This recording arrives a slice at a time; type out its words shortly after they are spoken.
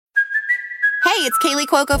it's Kaylee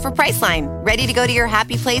Cuoco for Priceline. Ready to go to your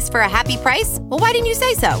happy place for a happy price? Well, why didn't you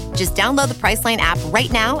say so? Just download the Priceline app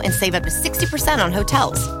right now and save up to 60% on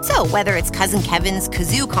hotels. So whether it's Cousin Kevin's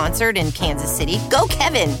Kazoo Concert in Kansas City, go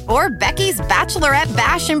Kevin, or Becky's Bachelorette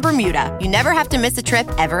Bash in Bermuda, you never have to miss a trip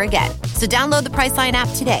ever again. So download the Priceline app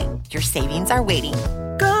today. Your savings are waiting.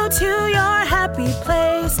 Go to your happy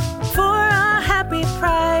place for a happy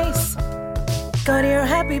price. Go to your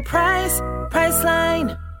happy price,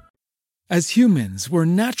 Priceline. As humans, we're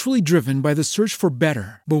naturally driven by the search for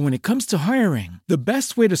better. But when it comes to hiring, the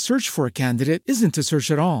best way to search for a candidate isn't to search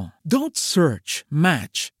at all. Don't search,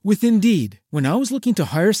 match with Indeed. When I was looking to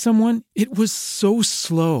hire someone, it was so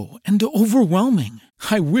slow and overwhelming.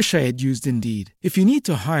 I wish I had used Indeed. If you need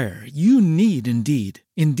to hire, you need Indeed.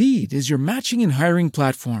 Indeed is your matching and hiring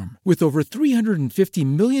platform with over 350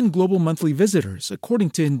 million global monthly visitors,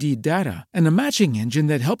 according to Indeed data, and a matching engine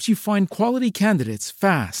that helps you find quality candidates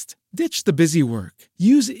fast. Ditch the busy work.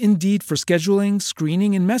 Use Indeed for scheduling,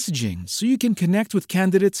 screening, and messaging so you can connect with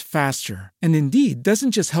candidates faster. And Indeed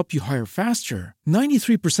doesn't just help you hire faster.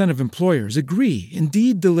 93% of employers agree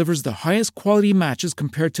Indeed delivers the highest quality matches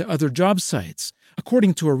compared to other job sites,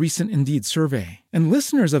 according to a recent Indeed survey. And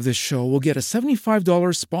listeners of this show will get a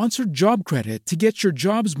 $75 sponsored job credit to get your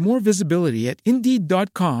jobs more visibility at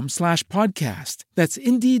Indeed.com/podcast. That's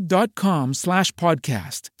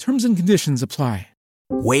Indeed.com/podcast. Terms and conditions apply.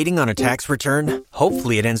 Waiting on a tax return?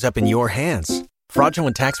 Hopefully it ends up in your hands.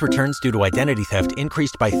 Fraudulent tax returns due to identity theft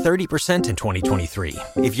increased by 30% in 2023.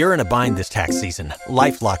 If you're in a bind this tax season,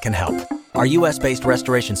 LifeLock can help. Our U.S.-based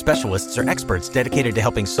restoration specialists are experts dedicated to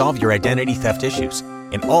helping solve your identity theft issues.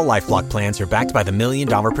 And all LifeLock plans are backed by the $1 Million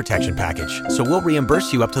Protection Package. So we'll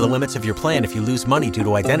reimburse you up to the limits of your plan if you lose money due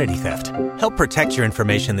to identity theft. Help protect your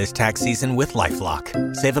information this tax season with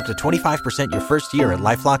LifeLock. Save up to 25% your first year at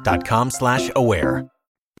LifeLock.com/aware.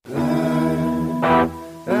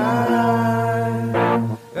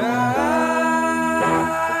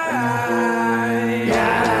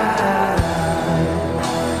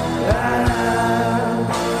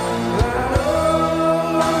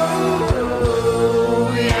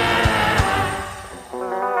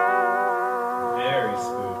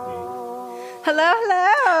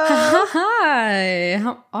 Hi,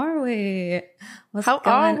 how are we? How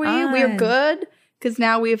are we? We're good because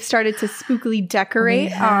now we have started to spookily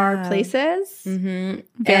decorate our places.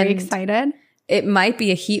 Very excited. It might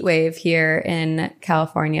be a heat wave here in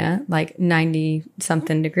California, like 90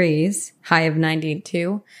 something degrees, high of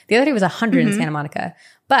 92. The other day was 100 in Santa Monica.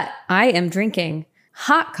 But I am drinking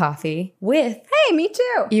hot coffee with, hey, me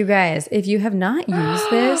too. You guys, if you have not used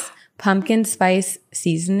this pumpkin spice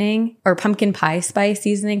seasoning or pumpkin pie spice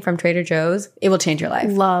seasoning from Trader Joe's, it will change your life.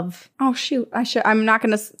 Love. Oh shoot, I'm not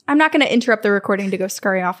gonna interrupt the recording to go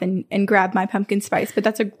scurry off and grab my pumpkin spice, but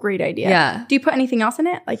that's a great idea. Yeah. Do you put anything else in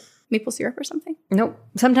it, like maple syrup or something? Nope.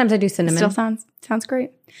 Sometimes I do cinnamon. Still sounds great.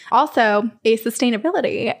 Also, a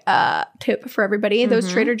sustainability tip for everybody: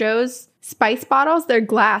 those Trader Joe's spice bottles, they're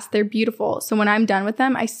glass, they're beautiful. So when I'm done with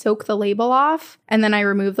them, I soak the label off and then I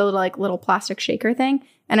remove the little plastic shaker thing.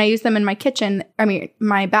 And I use them in my kitchen. I mean,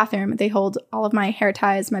 my bathroom. They hold all of my hair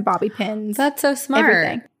ties, my bobby pins. That's so smart.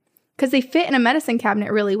 Everything. Because they fit in a medicine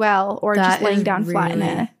cabinet really well, or that just laying down flat in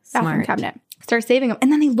a bathroom cabinet. Start saving them.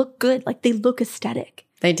 And then they look good. Like, they look aesthetic.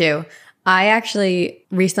 They do. I actually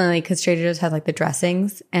recently, because Trader Joe's had like the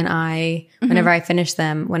dressings, and whenever I finish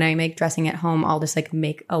them, when I make dressing at home, I'll just like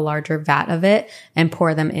make a larger vat of it and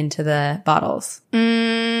pour them into the bottles.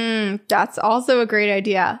 That's also a great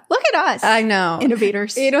idea. Look at us. I know.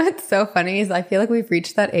 Innovators. You know what's so funny is I feel like we've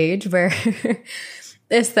reached that age where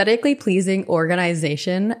aesthetically pleasing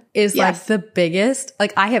organization is like the biggest.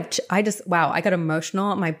 Like I got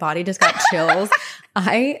emotional. My body just got chills.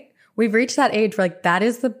 We've reached that age where like that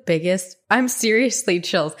is the biggest. I'm seriously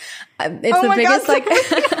chills. It's the biggest like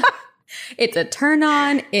it's a turn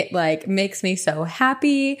on. It like makes me so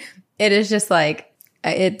happy. It is just like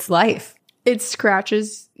it's life. It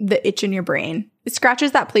scratches the itch in your brain. It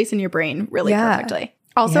scratches that place in your brain really perfectly.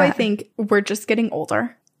 Also, I think we're just getting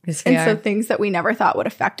older. Yes, so things that we never thought would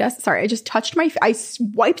affect us. Sorry, I just touched I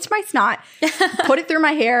wiped my snot, put it through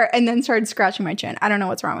my hair, and then started scratching my chin. I don't know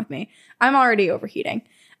what's wrong with me. I'm already overheating.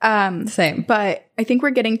 Same. But I think we're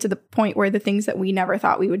getting to the point where the things that we never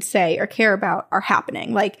thought we would say or care about are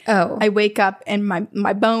happening. Like, I wake up and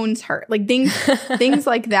my bones hurt. Like things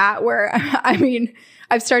like that where, I mean,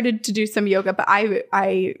 I've started to do some yoga, but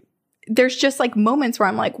there's just like moments where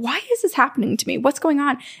I'm like, why is this happening to me? What's going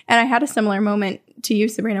on? And I had a similar moment to you,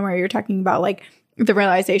 Sabrina, where you're talking about like the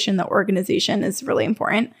realization that organization is really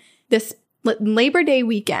important. This Labor Day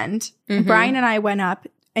weekend, Brian and I went up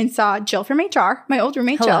and saw Jill from HR, my old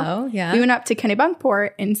roommate Hello, Jill. Yeah. We went up to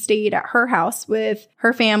Kennebunkport and stayed at her house with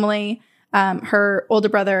her family, her older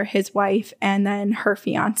brother, his wife, and then her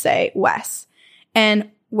fiance, Wes. And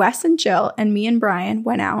Wes and Jill and me and Brian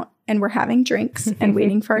went out and were having drinks and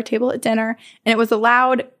waiting for our table at dinner. And it was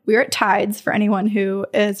allowed. We were at Tides, for anyone who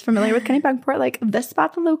is familiar with Kennebunkport, like the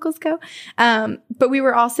spot the locals go. But we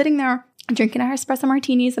were all sitting there drinking our espresso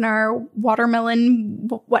martinis and our watermelon,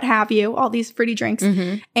 what have you, all these fruity drinks.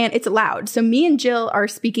 And it's loud. So me and Jill are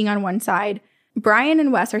speaking on one side. Brian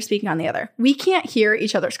and Wes are speaking on the other. We can't hear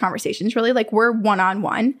each other's conversations, really. Like, we're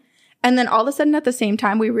one-on-one. And then all of a sudden, at the same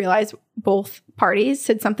time, we realize both parties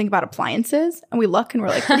said something about appliances. And we look and we're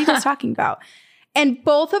like, what are you guys talking about? And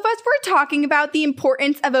both of us were talking about the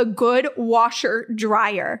importance of a good washer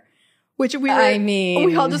dryer, which we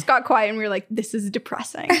all just got quiet and we were like, this is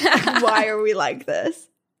depressing. Why are we like this?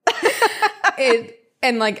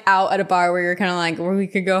 And like out at a bar where you're kind of like, well, we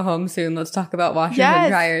could go home soon. Let's talk about washers and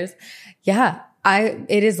dryers. Yeah.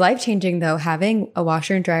 It is life-changing though, having a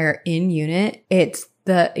washer and dryer in unit. It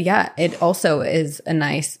also is a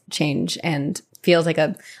nice change and feels like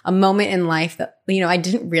a moment in life that, I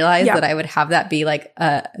didn't realize that I would have that be like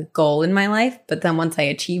a goal in my life. But then once I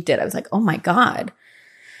achieved it, I was like, oh my God,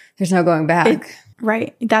 there's no going back.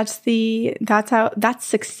 Right. That's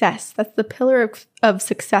success. That's the pillar of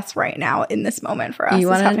success right now in this moment for us, is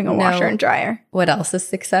having a washer and dryer. What else is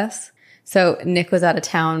success? So Nick was out of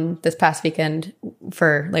town this past weekend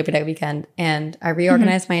for Labor Day weekend, and I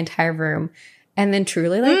reorganized my entire room. And then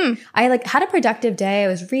truly, I had a productive day. I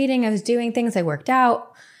was reading, I was doing things, I worked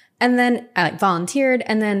out, and then I volunteered.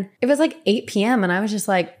 And then it was 8 p.m. and I was just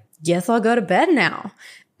like, yes, I'll go to bed now.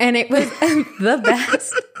 And it was the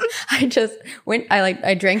best. I just went,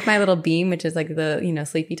 I drank my little Beam, which is the,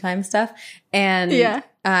 sleepy time stuff. And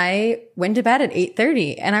I went to bed at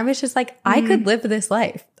 8:30 and I was just like, I could live this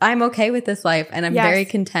life. I'm okay with this life and I'm very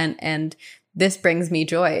content. And this brings me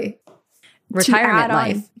joy. Retirement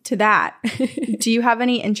life. To that, do you have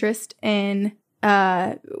any interest in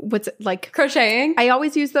what's it like? Crocheting? I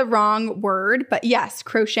always use the wrong word, but yes,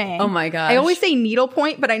 crocheting. Oh my gosh. I always say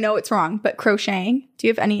needlepoint, but I know it's wrong. But crocheting, do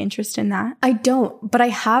you have any interest in that? I don't, but I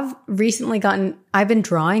have recently I've been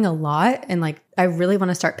drawing a lot and I really want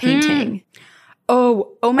to start painting.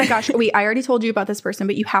 Oh my gosh. Wait, I already told you about this person,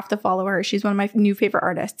 but you have to follow her. She's one of my new favorite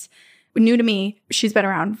artists. New to me. She's been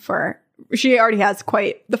around she already has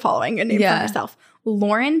quite the following and name for herself.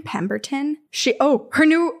 Lauren Pemberton. Her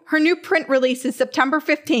new print release is September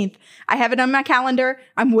 15th. I have it on my calendar.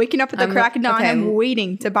 I'm waking up at the crack of dawn. Okay. I'm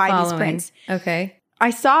waiting to buy these prints. Okay.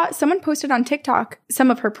 I saw someone posted on TikTok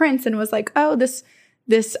some of her prints and was like, oh, this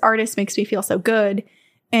artist makes me feel so good.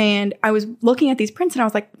 And I was looking at these prints and I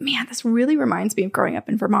was like, man, this really reminds me of growing up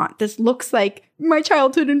in Vermont. This looks like my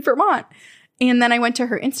childhood in Vermont. And then I went to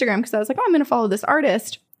her Instagram because I was like, oh, I'm going to follow this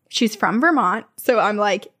artist. She's from Vermont. So I'm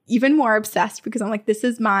even more obsessed because I'm like, this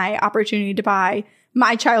is my opportunity to buy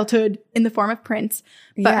my childhood in the form of prints.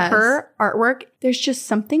 But her artwork, there's just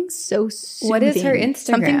something so soothing. What is her Instagram?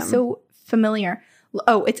 Something so familiar.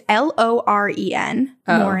 Oh, it's Loren.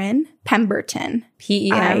 Lauren Pemberton.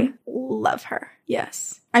 P-E-M. I love her.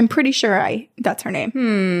 Yes. I'm pretty sure that's her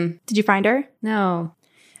name. Did you find her? No.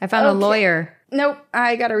 I found a lawyer. Nope.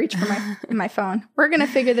 I got to reach for my phone. We're going to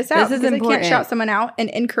figure this out. This is important. I can't shout someone out and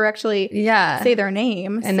incorrectly say their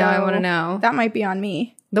name. And now I want to know. That might be on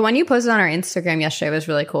me. The one you posted on our Instagram yesterday was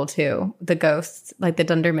really cool too. The ghost, the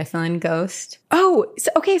Dunder Mifflin ghost. Oh,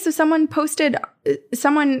 so someone commented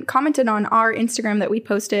on our Instagram that we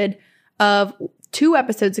posted of 2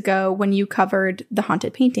 episodes ago when you covered the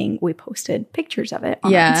haunted painting. We posted pictures of it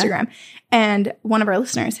on our Instagram. And one of our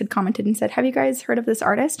listeners had commented and said, have you guys heard of this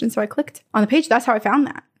artist? And so I clicked on the page. That's how I found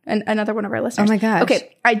that. And another one of our listeners. Oh my gosh.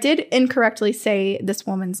 Okay. I did incorrectly say this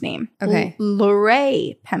woman's name. Okay.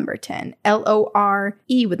 Lore Pemberton. Lore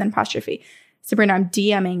with an apostrophe. Sabrina, I'm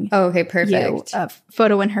DMing perfect. you a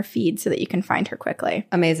photo in her feed so that you can find her quickly.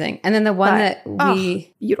 Amazing. And then the one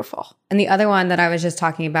beautiful. And the other one that I was just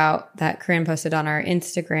talking about that Corinne posted on our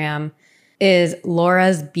Instagram is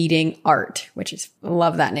Laura's Beating Art, which is,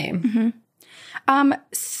 love that name.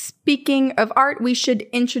 Speaking of art, we should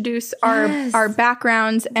introduce our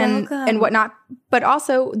backgrounds and whatnot. But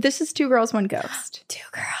also, this is 2 Girls, One Ghost. 2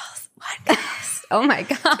 Girls, One Ghost. Oh my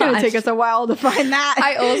gosh. It's going to take us a while to find that.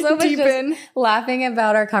 I also was just laughing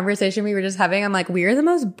about our conversation we were just having. I'm like, we are the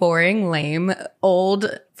most boring, lame,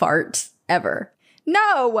 old farts ever.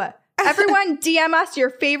 No. Everyone DM us your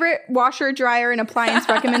favorite washer, dryer, and appliance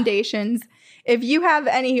recommendations. If you have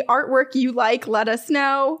any artwork you like, let us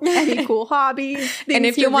know. Any cool hobbies. And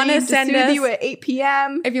if you want to send us you at 8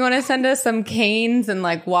 p.m. If you want to send us some canes and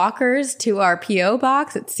like walkers to our P.O.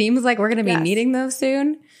 box, it seems like we're going to be needing those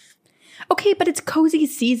soon. Okay, but it's cozy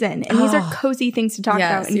season, and these are cozy things to talk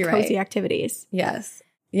about and cozy activities. Yes.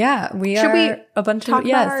 Yeah, Should we a bunch of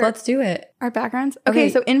let's do it. Our backgrounds? Okay,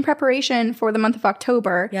 so in preparation for the month of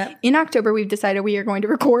October, in October we've decided we are going to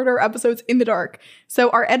record our episodes in the dark. So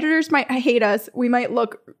our editors might hate us. We might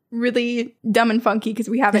look really dumb and funky because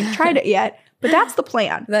we haven't tried it yet, but that's the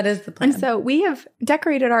plan. That is the plan. And so we have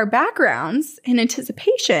decorated our backgrounds in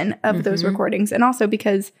anticipation of those recordings, and also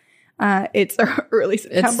because it's early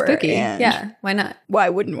September. It's spooky. Yeah, why not? Why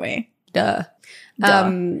wouldn't we? Duh.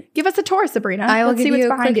 Give us a tour, Sabrina. I will give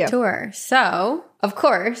you a quick tour. So, of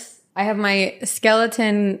course, I have my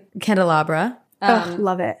skeleton candelabra.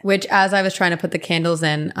 Love it. Which, as I was trying to put the candles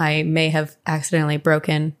in, I may have accidentally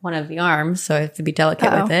broken one of the arms, so I have to be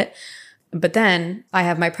delicate with it. But then I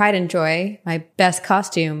have my pride and joy, my best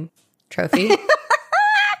costume trophy.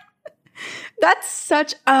 That's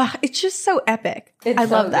such it's just so epic. I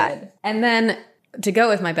love that. And then to go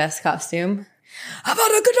with my best costume,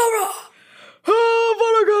 Avada Kedavra!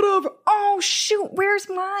 Oh shoot, where's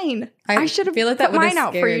mine? I should have put mine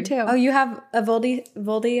out for you too. Oh, you have a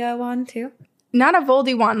Voldy one too? Not a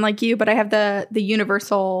Voldy one like you, but I have the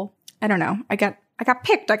universal. I don't know. I got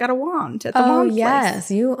picked. I got a wand at the wand place.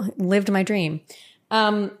 Yes, you lived my dream.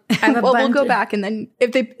 I have we'll go back, and then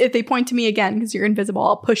if they point to me again because you're invisible,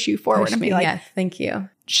 I'll push you forward and be like, "Yes, thank you."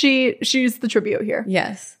 She's the tribute here.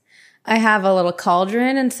 Yes, I have a little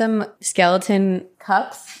cauldron and some skeleton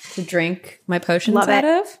cups to drink my potions out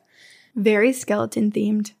of. Very skeleton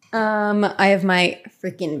themed. I have my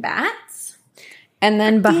freaking bats. And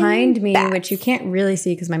then behind me, which you can't really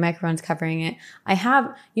see because my microphone's covering it, I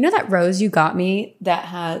have, you know that rose you got me that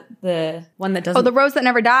had the one that doesn't... Oh, the rose that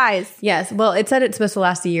never dies. Yes. Well, it said it's supposed to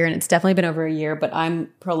last a year, and it's definitely been over a year, but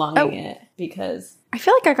I'm prolonging it because... I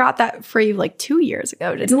feel like I got that for you like 2 years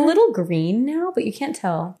ago. It's a little green now, but you can't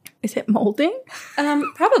tell. Is it molding?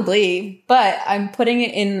 Probably, but I'm putting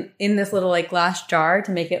it in this little like glass jar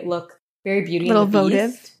to make it look very Beauty and the Beast.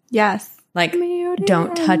 Votive. Yes. Like,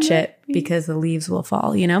 don't touch it because the leaves will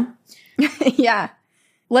fall, you know? Yeah.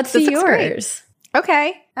 Let's see yours. Great.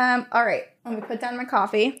 Okay. All right. Let me put down my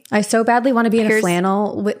coffee. I so badly want to be in a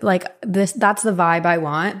flannel with like this. That's the vibe I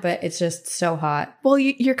want, but it's just so hot. Well,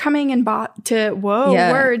 you're coming in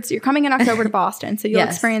words. You're coming in October to Boston, so you'll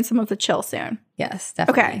experience some of the chill soon. Yes,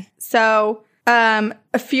 definitely. Okay. So, a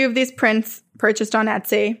few of these prints purchased on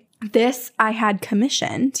Etsy. This I had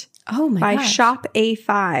commissioned. Oh my by Shop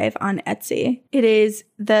A5 on Etsy. It is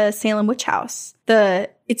the Salem Witch House.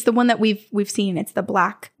 It's the one that we've seen. It's the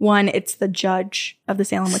black one. It's the judge of the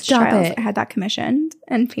Salem Witch Trials. I had that commissioned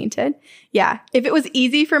and painted. Yeah. If it was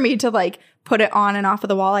easy for me to like put it on and off of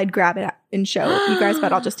the wall, I'd grab it and show you guys,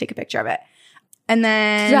 but I'll just take a picture of it. And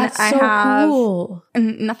then I have cool.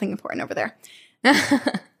 Nothing important over there.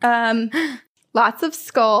 Lots of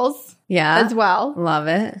skulls. Yeah. As well. Love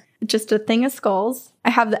it. Just a thing of skulls.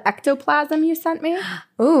 I have the ectoplasm you sent me.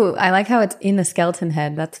 Ooh, I like how it's in the skeleton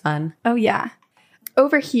head. That's fun. Oh, yeah.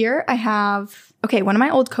 Over here, I have, one of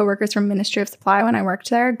my old coworkers from Ministry of Supply when I worked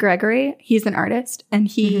there, Gregory, he's an artist, and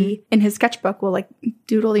he, in his sketchbook, will like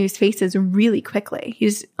doodle these faces really quickly.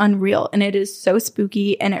 He's unreal, and it is so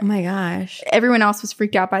spooky. And oh my gosh. Everyone else was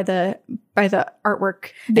freaked out by the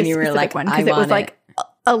artwork. And you were like, one, because it was like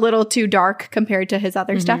a little too dark compared to his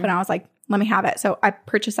other stuff. And I was like, let me have it. So I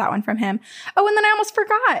purchased that one from him. Oh, and then I almost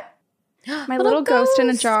forgot. My little ghost in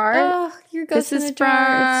a jar. Oh, your ghost in a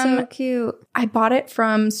jar. It's so cute. I bought it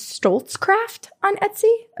from Stoltzcraft on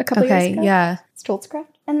Etsy a couple years ago. Yeah. Stoltzcraft.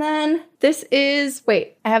 And then this is,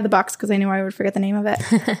 I have the box because I knew I would forget the name of it.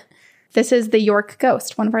 This is the York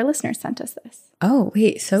Ghost. One of our listeners sent us this. Oh,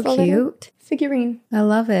 wait. So cute. Figurine. I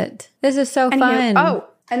love it. This is so fun.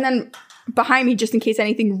 And then behind me, just in case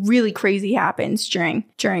anything really crazy happens during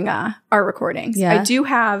our recordings. Yeah. I do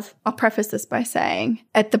have, I'll preface this by saying,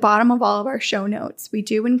 at the bottom of all of our show notes, we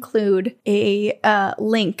do include a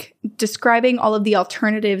link describing all of the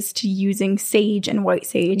alternatives to using sage and white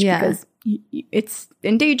sage because it's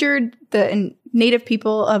endangered. The native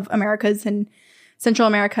people of Americas and Central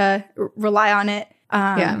America rely on it.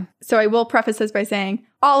 So I will preface this by saying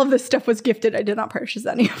all of this stuff was gifted. I did not purchase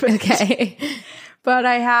any of it. Okay. But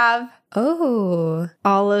I have all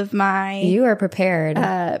of my... You are prepared.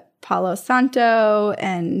 Palo Santo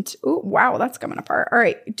and... Oh, wow, that's coming apart. All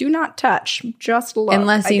right, do not touch. Just look.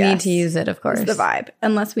 Unless you need to use it, of course. Is the vibe.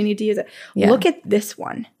 Unless we need to use it. Yeah. Look at this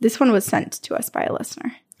one. This one was sent to us by a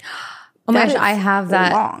listener. Oh my gosh, I have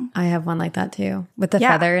that. Long. I have one like that too, with the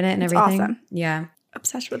feather in it and everything. Awesome. Yeah.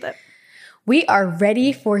 Obsessed with it. We are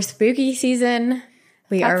ready for spooky season.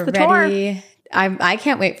 We are ready. I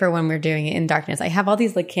can't wait for when we're doing it in darkness. I have all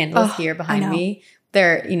these like candles here behind me.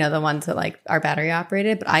 They're, the ones that like are battery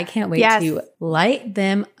operated, but I can't wait to light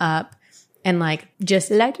them up and like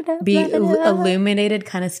just be illuminated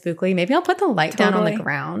kind of spookily. Maybe I'll put the light down on the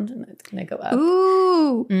ground and it's going to go up.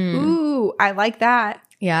 Ooh, I like that.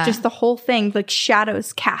 Yeah. Just the whole thing, like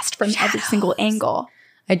shadows cast from every single angle.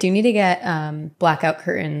 I do need to get blackout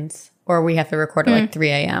curtains or we have to record at like 3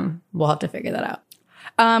 a.m. We'll have to figure that out.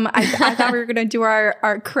 I thought we were going to do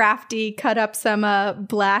our crafty, cut up some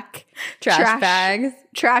black trash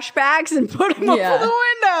bags and put them over the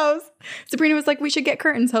windows. Sabrina was like, we should get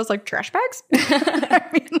curtains. I was like, trash bags? I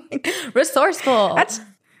mean, like, resourceful.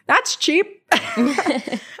 That's cheap.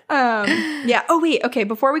 Yeah. Oh, wait. Okay.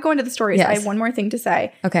 Before we go into the stories, I have one more thing to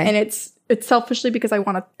say. Okay. And it's selfishly because I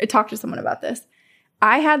want to talk to someone about this.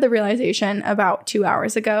 I had the realization about 2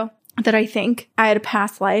 hours ago that I think I had a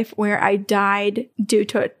past life where I died due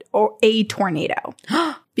to a tornado.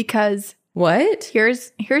 Because what?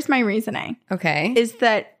 Here's my reasoning. Okay. Is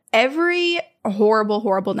that every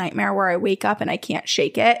horrible nightmare where I wake up and I can't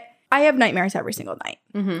shake it, I have nightmares every single night.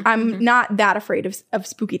 Mm-hmm. I'm not that afraid of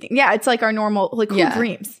spooky things. Yeah, it's like our normal, like who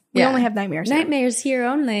dreams? We only have nightmares. Nightmares here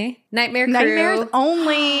only. Nightmare Crew. Nightmares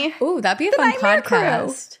only. Ooh, that'd be a fun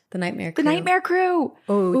podcast. The Nightmare Crew. The Nightmare Crew.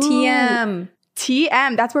 Oh, TM.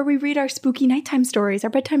 TM. That's where we read our spooky nighttime stories, our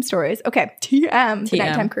bedtime stories. Okay, TM. The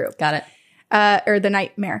Nighttime Crew. Got it. Or the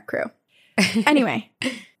Nightmare Crew. Anyway,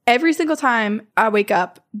 every single time I wake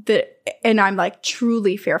up and I'm like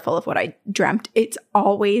truly fearful of what I dreamt, it's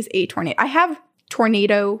always a tornado. I have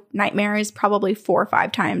tornado nightmares probably 4 or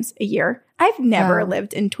 5 times a year. I've never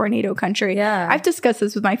lived in tornado country. Yeah. I've discussed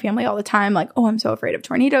this with my family all the time. Like, oh, I'm so afraid of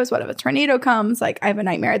tornadoes. What if a tornado comes? Like, I have a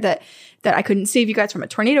nightmare that I couldn't save you guys from a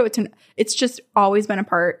tornado. It's just always been a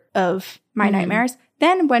part of my nightmares.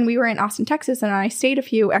 Then when we were in Austin, Texas, and I stayed a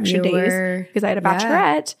few extra days because I had a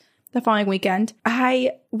bachelorette the following weekend,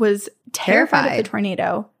 I was terrified of the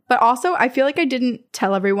tornado. But also, I feel like I didn't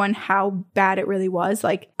tell everyone how bad it really was.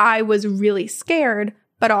 Like, I was really scared,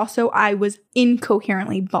 but also I was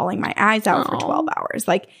incoherently bawling my eyes out for 12 hours.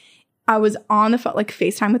 Like, I was on the phone, like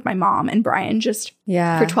FaceTime with my mom and Brian just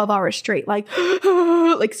for 12 hours straight, like,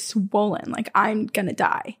 like swollen. Like, I'm going to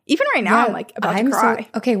die. Even right now, I'm like about to cry.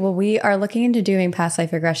 Okay, well, we are looking into doing past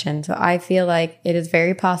life regression. So I feel like it is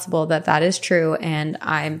very possible that is true. And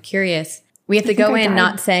I'm curious. We have to go in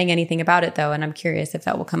not saying anything about it, though, and I'm curious if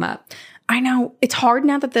that will come up. I know. It's hard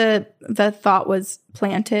now that the thought was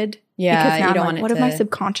planted. Yeah, because now you don't want it what if my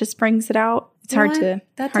subconscious brings it out? It's hard to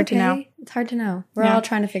know. It's hard to know. We're all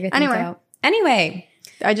trying to figure things out. Anyway,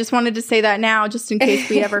 I just wanted to say that now, just in case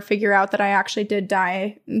we ever figure out that I actually did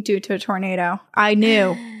die due to a tornado. I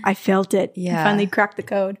knew. I felt it. Yeah. I finally cracked the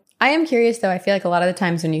code. I am curious, though. I feel like a lot of the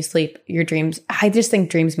times when you sleep, your dreams, I just think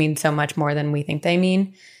dreams mean so much more than we think they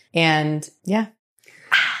mean. And yeah.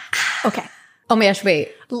 Okay. Oh my gosh,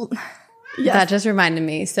 wait. Yes. That just reminded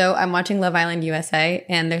me. So I'm watching Love Island USA,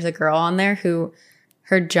 and there's a girl on there who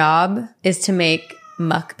her job is to make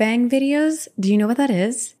mukbang videos. Do you know what that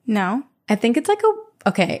is? No. I think it's like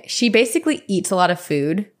she basically eats a lot of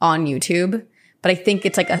food on YouTube, but I think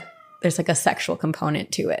it's like there's like a sexual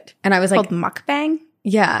component to it. And I was like, called mukbang?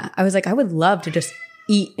 Yeah. I was like, I would love to just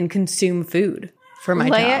eat and consume food for my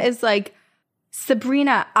job. Leia is like,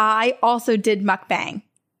 Sabrina, I also did mukbang.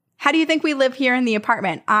 How do you think we live here in the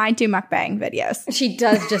apartment? I do mukbang videos. She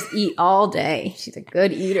does just eat all day. She's a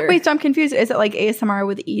good eater. Wait, so I'm confused. Is it like ASMR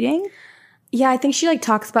with eating? Yeah, I think she like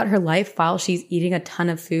talks about her life while she's eating a ton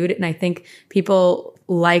of food. And I think people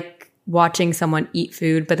like watching someone eat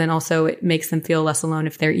food, but then also it makes them feel less alone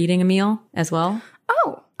if they're eating a meal as well.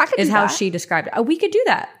 Oh, I could do that. Is how she described it. Oh, we could do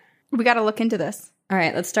that. We got to look into this. All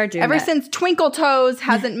right, let's start doing Ever that. since Twinkle Toes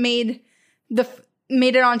hasn't made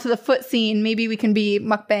it onto the foot scene, maybe we can be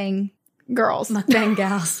mukbang girls. Mukbang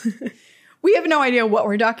gals. We have no idea what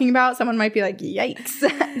we're talking about. Someone might be like, yikes.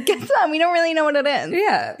 Get some. We don't really know what it is.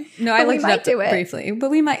 Yeah. No, I looked it up briefly. But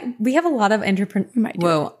we have a lot of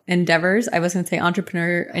endeavors. I was going to say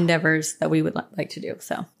entrepreneur endeavors that we would like to do.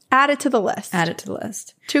 So add it to the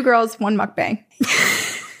list. 2 girls, 1 mukbang.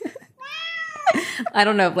 I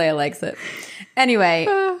don't know if Leia likes it. Anyway,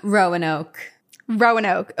 Roanoke.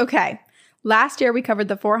 Okay. Last year we covered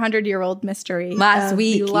the 400-year-old mystery. Last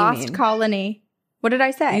week, the Lost Colony. What did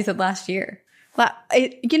I say? You said last year.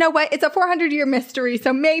 You know what? It's a 400-year mystery,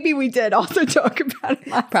 so maybe we did also talk about it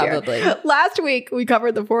last year. Last week, we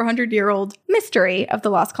covered the 400-year-old mystery of the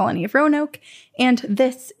Lost Colony of Roanoke, and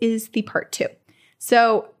this is the part 2.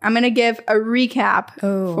 So I'm going to give a recap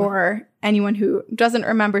for anyone who doesn't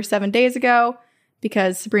remember 7 days ago,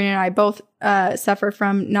 because Sabrina and I both suffer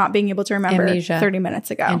from not being able to remember amnesia 30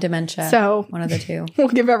 minutes ago. And dementia. So one of the two. We'll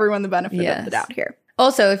give everyone the benefit of the doubt here.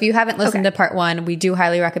 Also, if you haven't listened to part 1, we do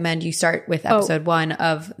highly recommend you start with episode 1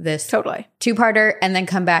 of this two-parter and then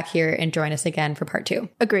come back here and join us again for part 2.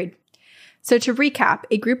 Agreed. So to recap,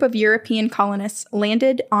 a group of European colonists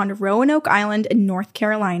landed on Roanoke Island in North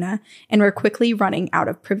Carolina and were quickly running out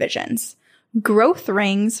of provisions. Growth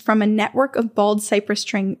rings from a network of bald cypress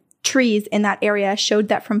trees in that area showed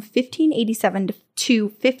that from 1587 to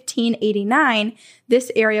 1589,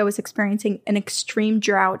 this area was experiencing an extreme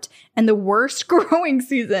drought and the worst growing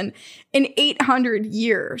season in 800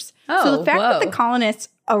 years. So the fact that the colonists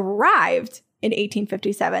arrived in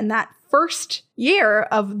 1857, that first year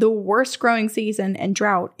of the worst growing season and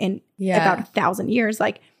drought in about 1,000 years,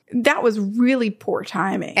 like that was really poor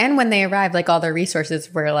timing. And when they arrived, like all their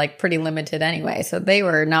resources were like pretty limited anyway. So they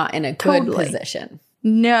were not in a good position.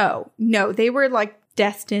 No, they were like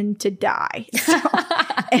destined to die. So,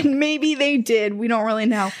 and maybe they did. We don't really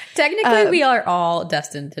know. Technically, we are all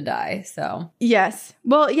destined to die. So yes.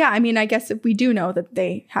 Well, yeah. I mean, I guess we do know that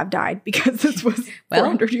they have died because this was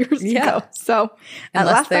 400 years ago. So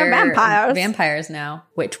unless they're vampires now,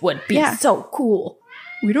 which would be so cool.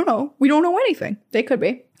 We don't know. We don't know anything. They could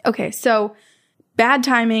be. Okay, so bad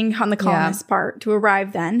timing on the colonists' part to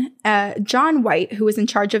arrive then. John White, who was in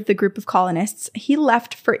charge of the group of colonists, he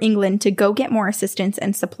left for England to go get more assistance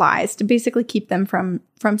and supplies to basically keep them from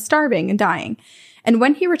starving and dying. And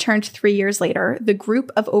when he returned 3 years later, the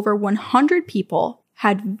group of over 100 people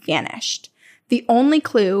had vanished. The only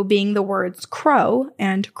clue being the words Crow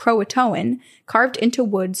and Croatoan carved into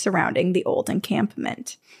wood surrounding the old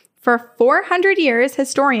encampment. For 400 years,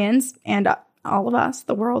 historians and all of us,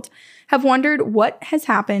 the world, have wondered what has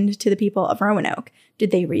happened to the people of Roanoke.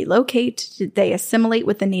 Did they relocate? Did they assimilate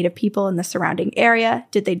with the native people in the surrounding area?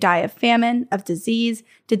 Did they die of famine, of disease?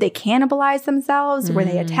 Did they cannibalize themselves? Were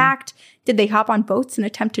they attacked? Did they hop on boats and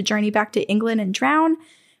attempt to journey back to England and drown?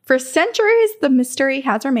 For centuries, the mystery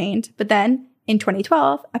has remained, but then in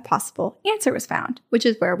 2012, a possible answer was found, which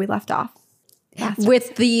is where we left off.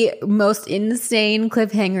 With the most insane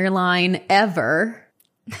cliffhanger line ever.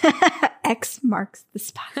 X marks the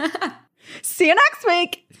spot. See you next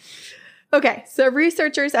week. Okay, so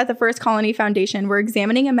researchers at the First Colony Foundation were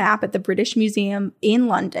examining a map at the British Museum in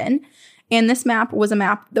London. And this map was a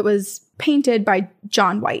map that was painted by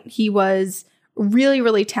John White. He was really,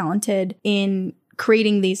 really talented in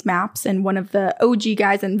creating these maps and one of the OG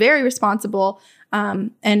guys and very responsible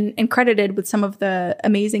and credited with some of the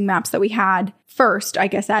amazing maps that we had first, I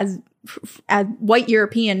guess, as white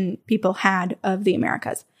European people had of the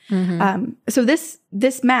Americas. So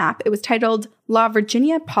this map, it was titled La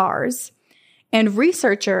Virginia Pars, and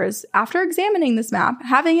researchers, after examining this map,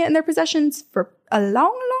 having it in their possessions for a long,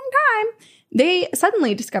 long time, they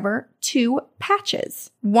suddenly discover 2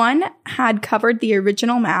 patches. One had covered the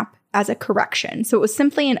original map as a correction, so it was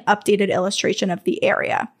simply an updated illustration of the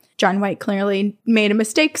area. John White clearly made a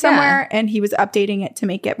mistake somewhere, and he was updating it to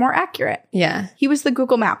make it more accurate. Yeah. He was the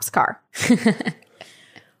Google Maps car.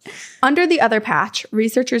 Under the other patch,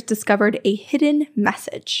 researchers discovered a hidden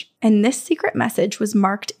message. And this secret message was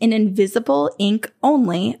marked in invisible ink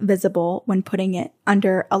only, visible when putting it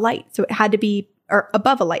under a light. So it had to be, or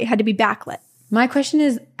above a light, it had to be backlit. My question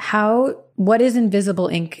is, what is invisible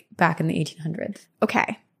ink back in the 1800s?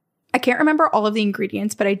 Okay. I can't remember all of the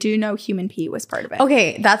ingredients, but I do know human pee was part of it.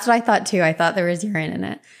 Okay, that's what I thought too. I thought there was urine in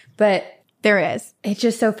it. But there is. It's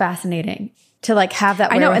just so fascinating to like have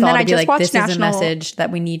that wherewithal and then to be like, this is a message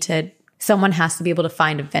that we need to, someone has to be able to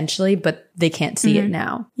find eventually, but they can't see it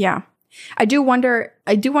now. Yeah. I do wonder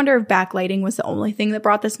if backlighting was the only thing that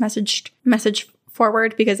brought this message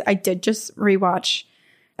forward, because I did just rewatch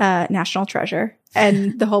National Treasure.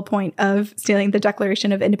 And the whole point of stealing the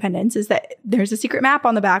Declaration of Independence is that there's a secret map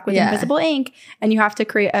on the back with invisible ink, and you have to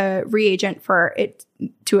create a reagent for it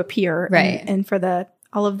to appear and for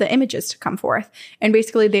all of the images to come forth. And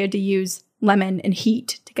basically they had to use lemon and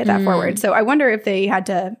heat to get that forward. So I wonder if they had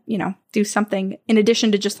to, do something in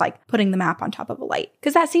addition to just like putting the map on top of a light.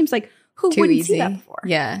 Because that seems like who wouldn't see that before?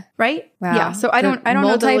 Yeah. Right? Wow. Yeah. So I don't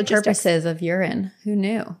know the logistics. Multi-purposes of urine. Who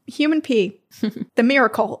knew? Human pee. The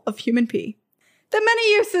miracle of human pee. The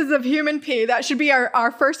many uses of human pee. That should be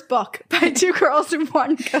our first book by 2 girls and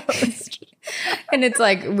 1 ghost. And it's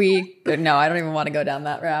like no, I don't even want to go down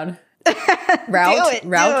that route.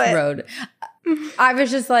 Road. I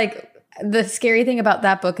was just like, the scary thing about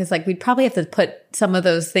that book is like, we'd probably have to put some of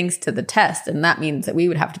those things to the test. And that means that we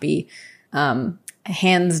would have to be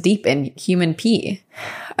hands deep in human pee.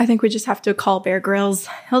 I think we just have to call Bear Grylls.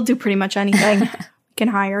 He'll do pretty much anything. Can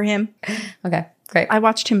hire him. Okay, great. I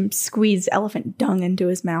watched him squeeze elephant dung into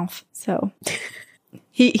his mouth, so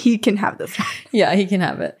he can have this one. Yeah, he can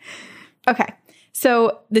have it. Okay.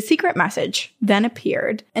 So the secret message then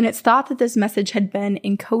appeared, and it's thought that this message had been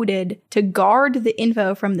encoded to guard the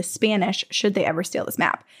info from the Spanish should they ever steal this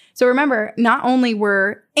map. So remember, not only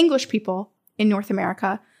were English people in North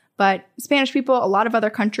America, but Spanish people, a lot of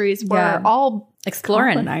other countries were all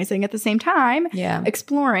colonizing at the same time. Yeah.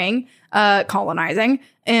 Exploring, colonizing,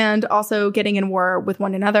 and also getting in war with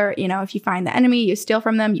one another. You know, if you find the enemy, you steal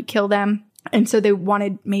from them, you kill them. And so they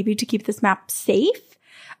wanted maybe to keep this map safe.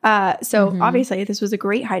 So obviously this was a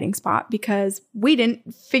great hiding spot because we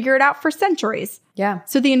didn't figure it out for centuries. Yeah.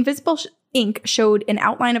 So the invisible ink showed an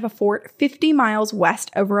outline of a fort 50 miles west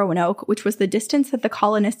of Roanoke, which was the distance that the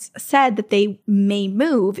colonists said that they may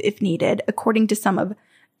move if needed, according to some of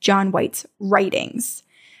John White's writings.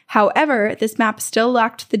 However, this map still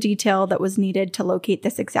lacked the detail that was needed to locate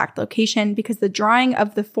this exact location because the drawing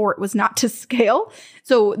of the fort was not to scale.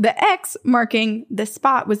 So the X marking this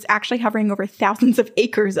spot was actually hovering over thousands of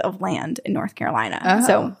acres of land in North Carolina. Oh.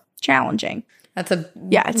 So challenging. That's a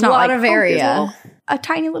it's not lot like, of area. A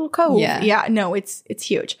tiny little cove. Yeah. No, it's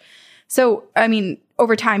huge. So, I mean,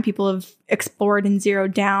 over time, people have explored and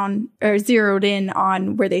zeroed in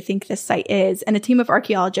on where they think this site is. And a team of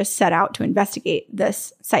archaeologists set out to investigate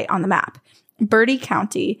this site on the map, Bertie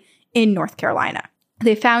County in North Carolina.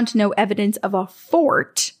 They found no evidence of a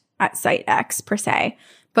fort at Site X per se,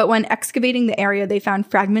 but when excavating the area, they found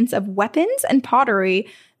fragments of weapons and pottery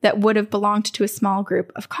that would have belonged to a small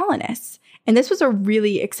group of colonists. And this was a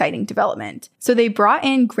really exciting development. So they brought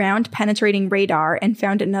in ground-penetrating radar and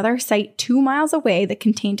found another site 2 miles away that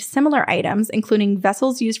contained similar items, including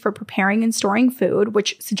vessels used for preparing and storing food,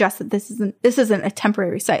 which suggests that this isn't a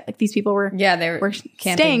temporary site. Like these people were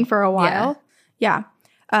staying for a while. Yeah.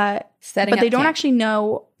 But they don't actually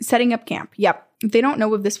know setting up camp. Yep. They don't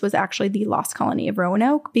know if this was actually the lost colony of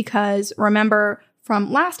Roanoke because remember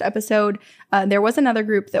from last episode, there was another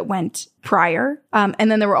group that went prior.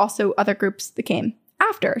 And then there were also other groups that came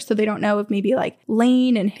after. So they don't know if maybe like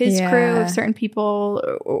Lane and his crew, if certain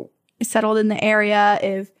people settled in the area,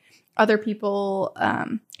 if other people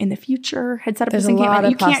in the future had set up this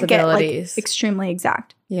encampment. You can't get like extremely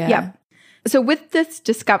exact. Yeah. So with this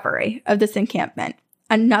discovery of this encampment,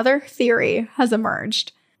 another theory has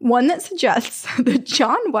emerged. One that suggests that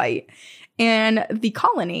John White and the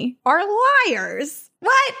colony are liars.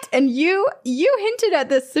 What? And you hinted at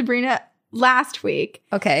this, Sabrina, last week.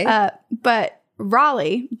 Okay. But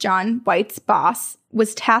Raleigh, John White's boss,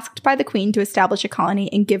 was tasked by the queen to establish a colony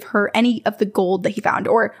and give her any of the gold that he found,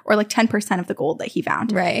 or like 10% of the gold that he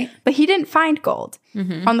found. Right. But he didn't find gold.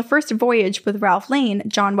 Mm-hmm. On the first voyage with Ralph Lane,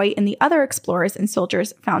 John White and the other explorers and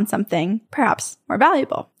soldiers found something perhaps more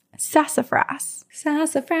valuable. Sassafras.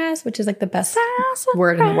 Sassafras, which is like the best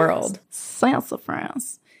word in the world.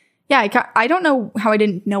 Sassafras. Yeah, I don't know how I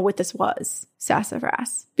didn't know what this was,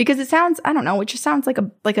 sassafras, because it sounds, I don't know, it just sounds like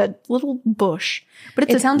a little bush, but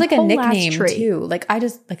it sounds like a nickname too. Like I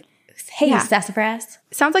just like, hey, sassafras.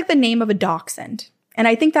 Sounds like the name of a dachshund. And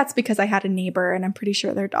I think that's because I had a neighbor and I'm pretty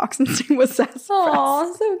sure their dachshund's name was Sassafras.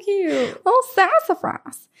 Oh, so cute. Little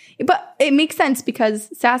Sassafras. But it makes sense because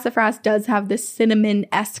sassafras does have this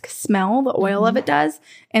cinnamon-esque smell, the oil of it does.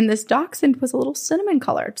 And this dachshund was a little cinnamon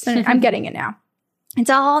colored. So I'm getting it now. It's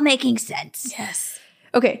all making sense. Yes.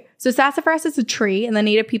 Okay, so sassafras is a tree, and the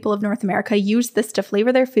native people of North America used this to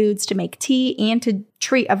flavor their foods, to make tea, and to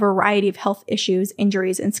treat a variety of health issues,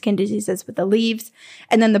 injuries, and skin diseases with the leaves.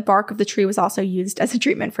 And then the bark of the tree was also used as a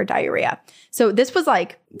treatment for diarrhea. So this was a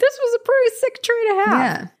pretty sick tree to have.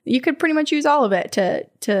 Yeah. You could pretty much use all of it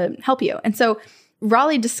to help you. And so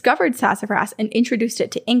Raleigh discovered sassafras and introduced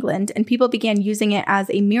it to England, and people began using it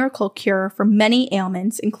as a miracle cure for many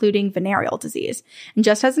ailments, including venereal disease. And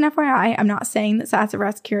just as an FYI, I'm not saying that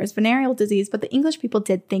sassafras cures venereal disease, but the English people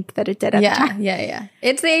did think that it did at the time. Yeah.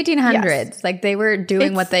 It's the 1800s. Yes. Like they were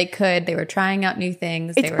doing what they could. They were trying out new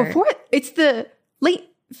things. It's the late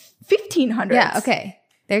 1500s. Yeah, okay.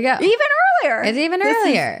 There you go. Even earlier. It's even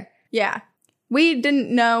earlier. Yeah. We didn't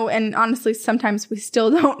know, and honestly, sometimes we still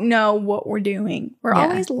don't know what we're doing. We're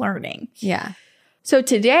always learning. Yeah. So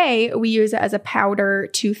today, we use it as a powder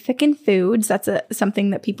to thicken foods. That's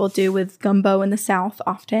something that people do with gumbo in the South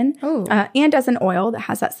often. And as an oil that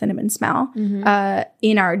has that cinnamon smell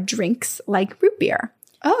in our drinks like root beer.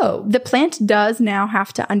 Oh. The plant does now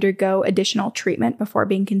have to undergo additional treatment before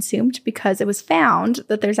being consumed because it was found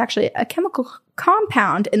that there's actually a chemical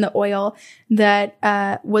compound in the oil that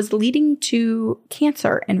was leading to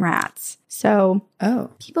cancer in rats. So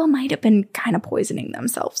people might have been kind of poisoning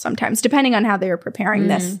themselves sometimes, depending on how they were preparing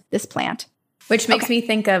this plant. Which makes me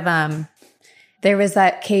think of there was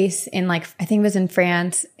that case in I think it was in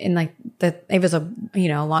France in it was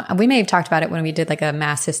we may have talked about it when we did a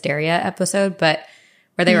mass hysteria episode, but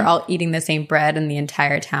where they were all eating the same bread and the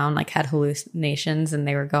entire town had hallucinations and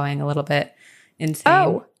they were going a little bit insane.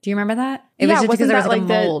 Oh. Do you remember that? It was just because there was a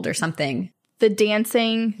mold or something. The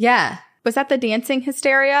dancing. Yeah. Was that the dancing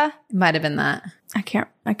hysteria? It might have been that. I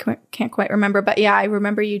can't quite remember, but yeah, I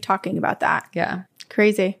remember you talking about that. Yeah.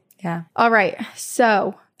 Crazy. Yeah. All right.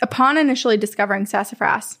 So upon initially discovering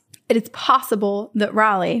sassafras, it is possible that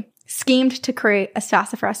Raleigh schemed to create a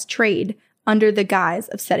sassafras trade under the guise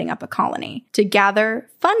of setting up a colony to gather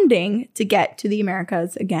funding to get to the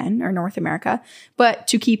Americas again, or North America, but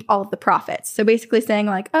to keep all of the profits. So basically saying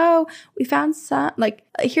we found some,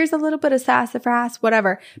 here's a little bit of sassafras,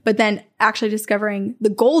 whatever. But then actually discovering the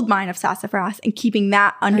gold mine of sassafras and keeping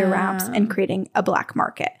that under wraps and creating a black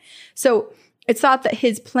market. So it's thought that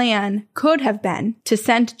his plan could have been to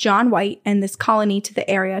send John White and this colony to the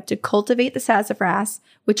area to cultivate the sassafras,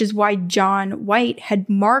 which is why John White had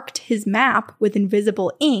marked his map with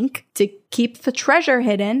invisible ink to keep the treasure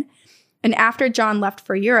hidden. And after John left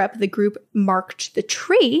for Europe, the group marked the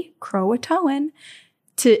tree, Croatoan,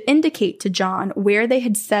 to indicate to John where they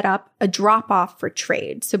had set up a drop-off for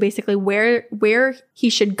trade. So basically where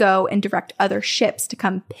he should go and direct other ships to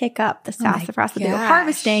come pick up the sassafras that they were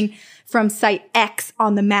harvesting from site X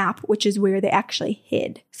on the map, which is where they actually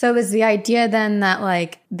hid. So is the idea then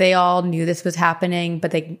that they all knew this was happening,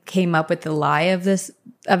 but they came up with the lie of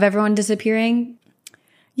everyone disappearing?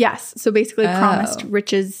 Yes. So basically promised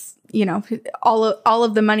riches, all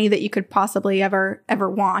of the money that you could possibly ever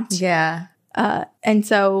want. Yeah. And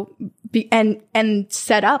so, and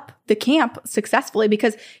set up the camp successfully,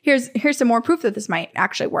 because here's some more proof that this might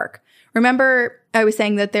actually work. Remember, I was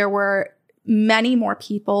saying that there were many more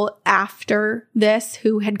people after this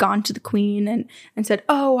who had gone to the queen and said,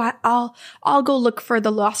 I'll go look for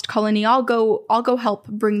the lost colony. I'll go help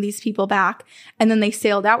bring these people back. And then they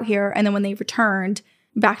sailed out here. And then when they returned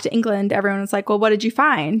back to England, everyone was like, well, what did you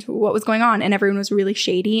find? What was going on? And everyone was really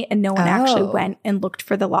shady and no one actually went and looked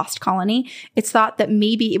for the lost colony. It's thought that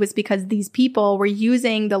maybe it was because these people were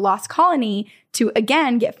using the lost colony to,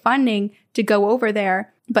 again, get funding to go over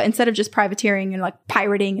there. But instead of just privateering and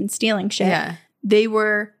pirating and stealing shit, they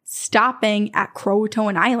were stopping at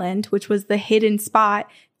Croatoan Island, which was the hidden spot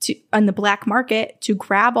on the black market to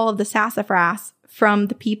grab all of the sassafras from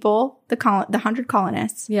the people, the 100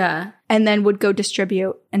 colonists. Yeah. And then would go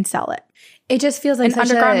distribute and sell it. It just feels like an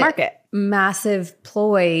underground market. Massive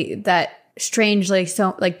ploy that strangely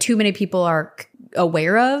too many people are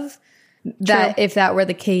aware of. That True. If that were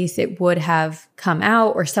the case, it would have come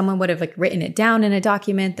out, or someone would have written it down in a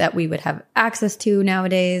document that we would have access to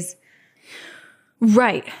nowadays.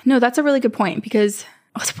 Right. No, that's a really good point, because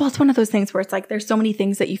it's one of those things where it's there's so many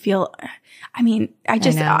things that you feel. I mean,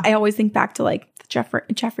 I always think back to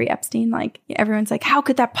Jeffrey Epstein. Everyone's how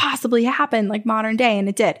could that possibly happen? Modern day, and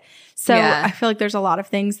it did. So yeah. I feel like there's a lot of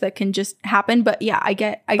things that can just happen. But yeah, I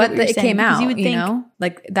get what you're saying. It came out. You would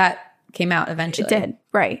think, that came out eventually. It did.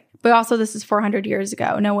 Right. But also, this is 400 years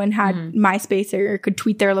ago. No one had MySpace or could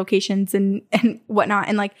tweet their locations and whatnot.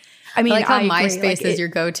 And I mean, how MySpace is your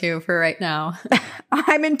go-to for right now.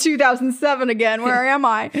 I'm in 2007 again. Where am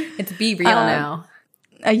I? It's Be Real now.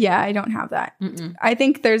 Yeah, I don't have that. I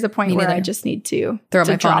think there's a point where I just need to throw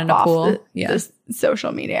my phone in a pool. The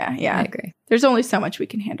social media. Yeah, I agree. There's only so much we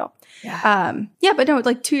can handle. Yeah. But no,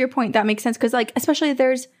 to your point, that makes sense, because especially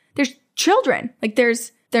there's children.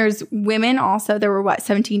 There's women also. There were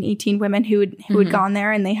 17, 18 women who had gone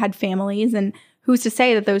there, and they had families, and who's to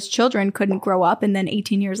say that those children couldn't grow up and then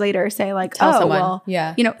 18 years later say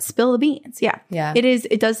spill the beans. Yeah. Yeah.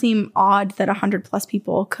 It does seem odd that 100+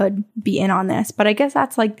 people could be in on this, but I guess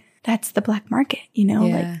that's the black market,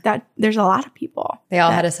 that there's a lot of people. They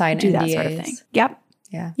all had to sign do NDAs. That sort of thing. Yep.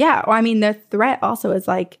 Yeah. Yeah. Well, I mean, the threat also is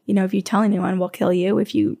if you tell anyone, we'll kill you.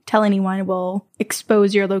 If you tell anyone, we'll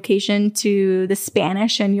expose your location to the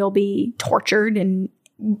Spanish and you'll be tortured and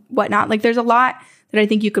whatnot. There's a lot that I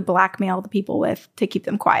think you could blackmail the people with to keep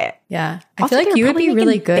them quiet. Yeah. I feel like you would be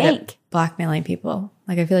really good at blackmailing people.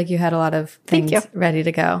 I feel like you had a lot of things ready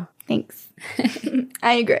to go. Thanks.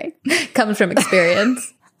 I agree. Comes from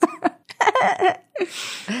experience.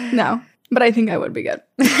 No, but I think I would be good.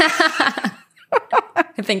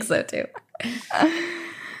 I think so too.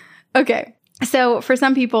 Okay. So for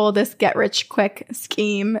some people, this get-rich-quick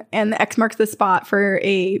scheme and the X marks the spot for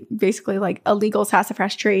a basically like illegal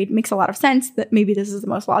sassafras trade makes a lot of sense, that maybe this is the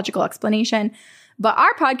most logical explanation. But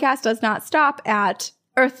our podcast does not stop at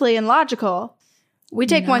earthly and logical. We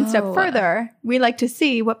take one step further. We like to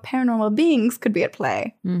see what paranormal beings could be at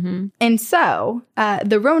play. Mm-hmm. And so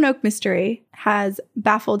the Roanoke mystery has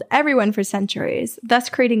baffled everyone for centuries, thus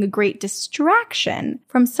creating a great distraction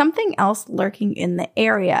from something else lurking in the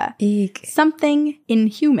area. Eek. Something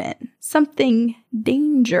inhuman, something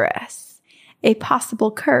dangerous, a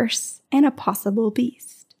possible curse, and a possible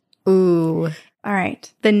beast. Ooh. All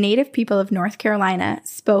right. The native people of North Carolina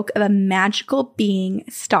spoke of a magical being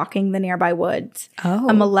stalking the nearby woods. Oh.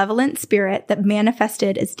 A malevolent spirit that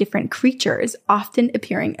manifested as different creatures, often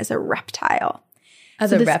appearing as a reptile.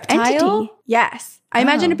 As a reptile? Yes. I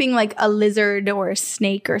imagine it being like a lizard or a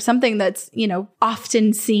snake or something that's,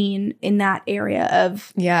 often seen in that area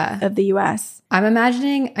of the U.S. I'm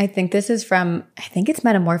imagining, I think it's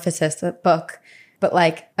Metamorphosis, the book. But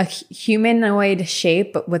like a humanoid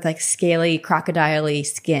shape, but with like scaly, crocodile-y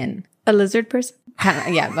skin. A lizard person?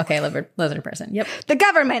 Yeah, okay, lizard person. Yep. The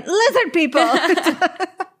government, lizard people.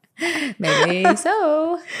 Maybe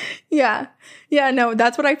so. Yeah. Yeah, no,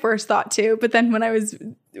 that's what I first thought too. But then when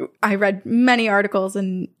I read many articles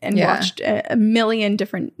and watched a million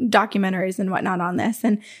different documentaries and whatnot on this,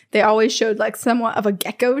 and they always showed like somewhat of a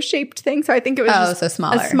gecko-shaped thing. So I think it was just so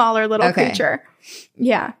smaller. A smaller little creature.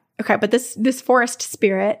 Yeah. Okay, but this forest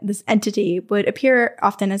spirit, this entity, would appear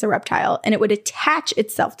often as a reptile, and it would attach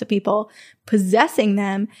itself to people, possessing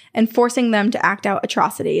them and forcing them to act out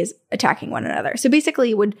atrocities, attacking one another. So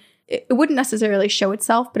basically, it wouldn't necessarily show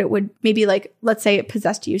itself, but it would maybe like, let's say it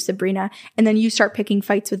possessed you, Sabrina, and then you start picking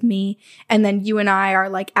fights with me, and then you and I are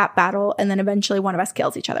like at battle, and then eventually one of us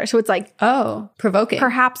kills each other. So it's like, provoking.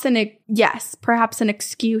 Perhaps an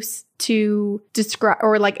excuse to describe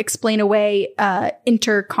or like explain away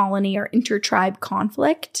inter-colony or inter-tribe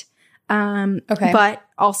conflict. Okay. But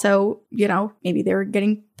also, maybe they were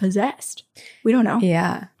getting possessed. We don't know.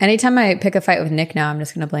 Yeah. Anytime I pick a fight with Nick now, I'm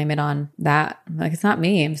just going to blame it on that. I'm like, it's not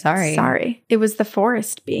me. I'm sorry. Sorry. It was the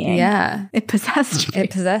forest being. Yeah. It possessed me. It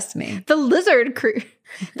possessed me. The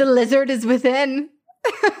lizard is within.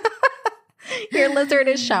 Your lizard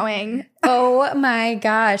is showing. Oh my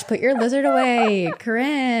gosh. Put your lizard away,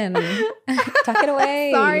 Corinne. Tuck it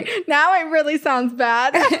away. Sorry. Now it really sounds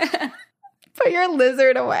bad. Put your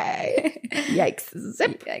lizard away. Yikes.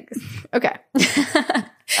 Zip. Yikes. Okay.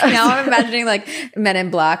 Now I'm imagining like Men in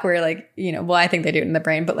Black where like, I think they do it in the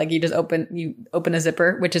brain, but like you open a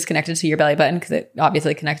zipper, which is connected to your belly button because it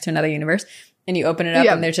obviously connects to another universe. And you open it up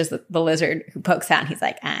and there's just the lizard who pokes out and he's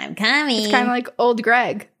like, I'm coming. It's kind of like old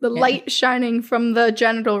Greg, the light shining from the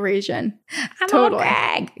genital region. I'm old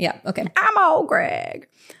Greg. Yeah, okay. I'm old Greg.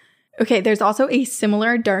 Okay, there's also a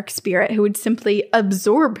similar dark spirit who would simply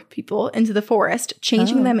absorb people into the forest,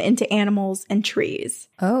 changing them into animals and trees.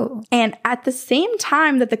 Oh. And at the same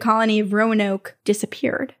time that the colony of Roanoke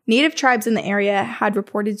disappeared, native tribes in the area had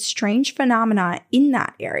reported strange phenomena in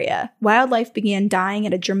that area. Wildlife began dying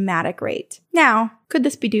at a dramatic rate. Now, could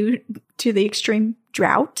this be due to the extreme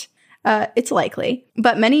drought? It's likely,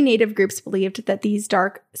 but many native groups believed that these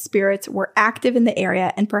dark spirits were active in the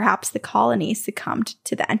area and perhaps the colony succumbed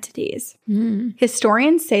to the entities.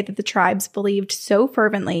 Historians say that the tribes believed so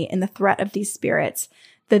fervently in the threat of these spirits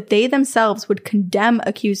that they themselves would condemn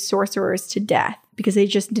accused sorcerers to death because they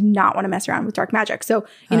just did not want to mess around with dark magic. So,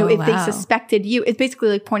 if they suspected you, it's basically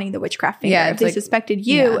like pointing the witchcraft finger. If they suspected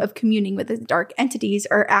you of communing with the dark entities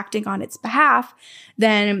or acting on its behalf,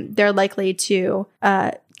 then they're likely to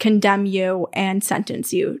condemn you and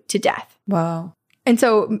sentence you to death. Wow. And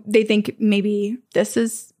so they think maybe this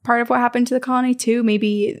is part of what happened to the colony too.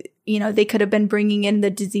 Maybe, they could have been bringing in the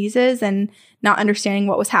diseases and not understanding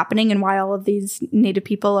what was happening and why all of these native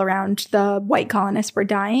people around the white colonists were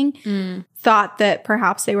dying. Thought that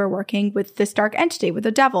perhaps they were working with this dark entity, with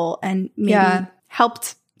the devil, and maybe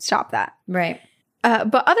helped stop that. Right.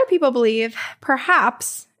 But other people believe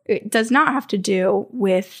perhaps it does not have to do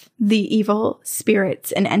with the evil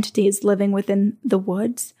spirits and entities living within the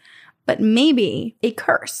woods, but maybe a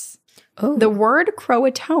curse. Oh. The word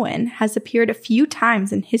Croatoan has appeared a few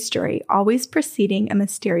times in history, always preceding a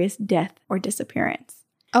mysterious death or disappearance.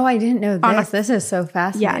 Oh, I didn't know this. This is so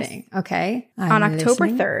fascinating. Yes. Okay. On October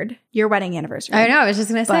 3rd, your wedding anniversary. I know. I was just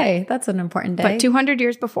going to say, that's an important day. But 200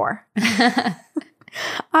 years before.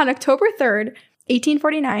 On October 3rd,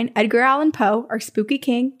 1849, Edgar Allan Poe, our spooky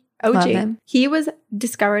king, OG, he was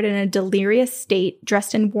discovered in a delirious state,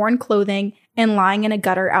 dressed in worn clothing and lying in a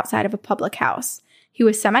gutter outside of a public house. He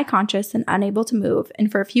was semi-conscious and unable to move.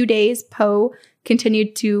 And for a few days, Poe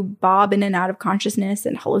continued to bob in and out of consciousness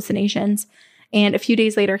and hallucinations. And a few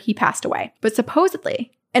days later, he passed away. But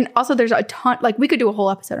supposedly, and also there's a ton, like we could do a whole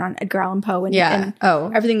episode on Edgar Allan Poe and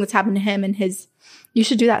everything that's happened to him and his, you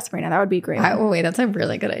should do that, Sabrina. That would be great. Wait, that's a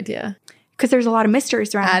really good idea. Because there's a lot of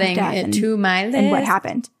mysteries around his death it to my list and what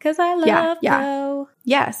happened. Because I love Poe.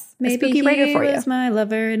 Yes. Maybe spooky writer for you. Was my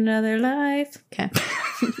lover in another life. Okay.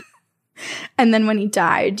 And then when he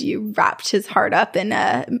died, you wrapped his heart up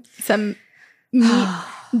in some meat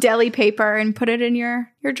deli paper and put it in your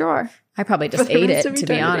drawer. I probably just ate it, to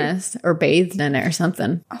be honest, or bathed in it or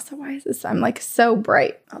something. Also, why is this? I'm like so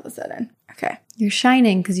bright all of a sudden. Okay. You're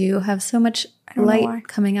shining because you have so much light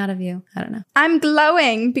coming out of you. I don't know. I'm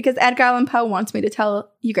glowing because Edgar Allan Poe wants me to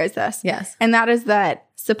tell you guys this. Yes. And that is that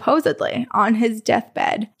supposedly on his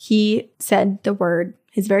deathbed, he said the word,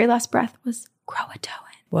 his very last breath was Croatoan.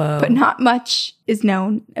 Whoa. But not much is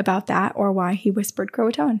known about that or why he whispered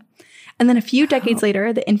Croatoan. And then a few decades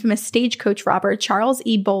later, the infamous stagecoach robber Charles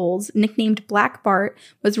E. Bowles, nicknamed Black Bart,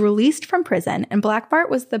 was released from prison. And Black Bart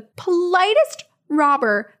was the politest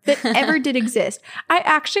robber that ever did exist. I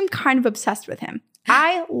actually am kind of obsessed with him.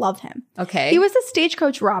 I love him. Okay. He was a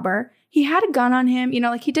stagecoach robber. He had a gun on him,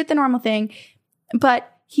 like he did the normal thing, but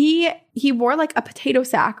he wore like a potato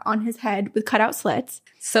sack on his head with cutout slits.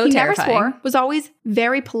 So he terrifying. Never swore, was always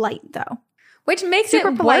very polite though. Which makes it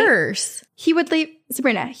worse. He would leave,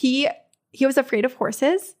 Sabrina, he was afraid of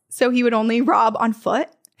horses, so he would only rob on foot.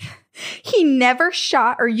 He never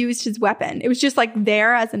shot or used his weapon. It was just like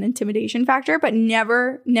there as an intimidation factor, but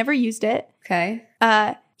never used it. Okay.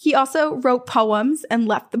 He also wrote poems and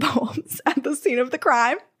left the poems at the scene of the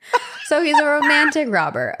crime. So he's a romantic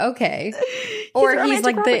robber. Okay. Or he's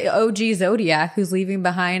like robber. The OG Zodiac who's leaving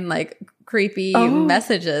behind like creepy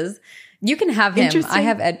messages. You can have him. I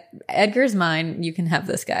have Edgar's mine. You can have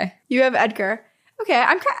this guy. You have Edgar. Okay,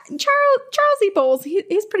 Charles E. Bowles,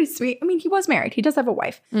 he's pretty sweet. I mean, he was married. He does have a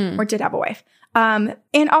wife, or did have a wife.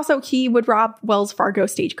 And also, he would rob Wells Fargo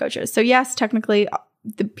stagecoaches. So yes, technically,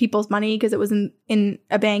 the people's money because it was in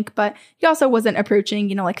a bank, but he also wasn't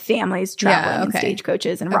approaching, like families traveling in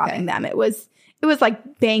stagecoaches and robbing them. It was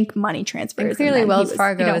like bank money transfers. And clearly, Wells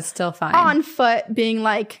Fargo is still fine. On foot, being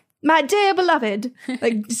like, my dear beloved,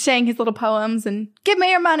 like saying his little poems and give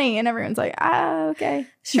me your money. And everyone's like, okay.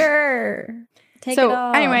 Sure. Take it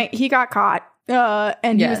all. Anyway, he got caught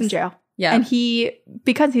and he was in jail. Yeah. And he,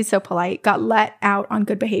 because he's so polite, got let out on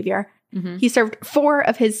good behavior. Mm-hmm. He served 4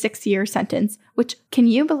 of his 6-year sentence, which can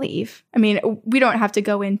you believe? I mean, we don't have to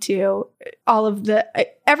go into all of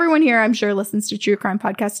everyone here, I'm sure, listens to true crime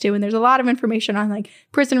podcasts too. And there's a lot of information on like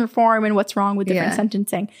prison reform and what's wrong with different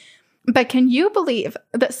sentencing. But can you believe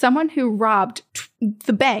that someone who robbed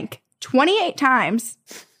the bank 28 times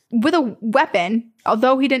with a weapon,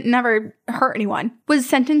 although he didn't never hurt anyone, was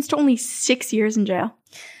sentenced to only 6 years in jail?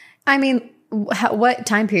 I mean, what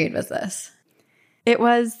time period was this? It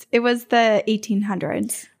was the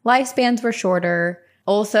 1800s. Lifespans were shorter.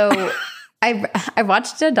 Also, I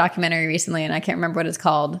watched a documentary recently, and I can't remember what it's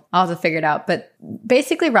called. I'll have to figure it out. But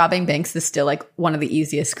basically, robbing banks is still like one of the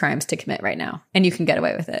easiest crimes to commit right now, and you can get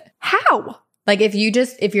away with it. How? Like if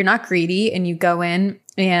you're not greedy and you go in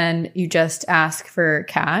and you just ask for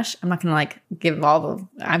cash, I'm not going to like give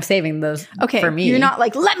I'm saving those for me. You're not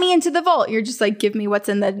like, let me into the vault. You're just like, give me what's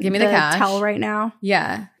in the cash. Tell right now.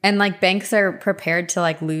 Yeah. And like banks are prepared to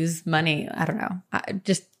like lose money. I don't know.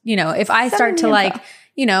 If I start to like,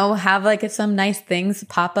 have like some nice things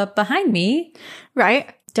pop up behind me.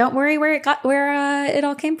 Right. Don't worry where it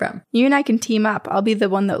all came from. You and I can team up. I'll be the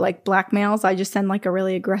one that like blackmails. I just send like a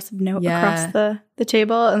really aggressive note across the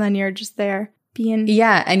table, and then you're just there being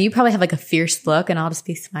and you probably have like a fierce look, and I'll just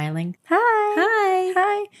be smiling.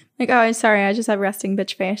 Hi. Like, oh, I'm sorry. I just have resting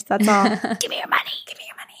bitch face. That's all. Give me your money.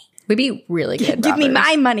 We'd be really good. Give me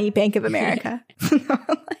my money, Bank of America.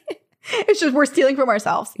 It's just we're stealing from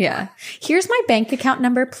ourselves. Yeah. Here's my bank account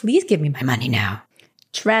number. Please give me my money now.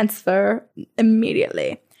 Transfer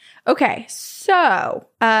immediately. Okay, so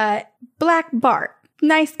Black Bart,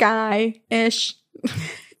 nice guy-ish,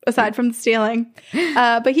 aside from the stealing.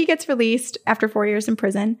 But he gets released after 4 years in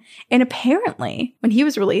prison. And apparently, when he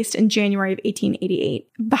was released in January of 1888,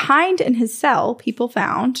 behind in his cell,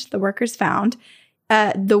 the workers found,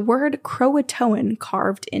 the word Croatoan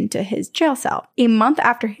carved into his jail cell. A month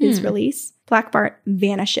after his release, Black Bart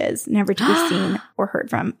vanishes, never to be seen or heard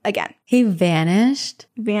from again. He vanished?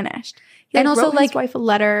 Vanished. He wrote his wife a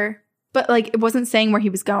letter, but like it wasn't saying where he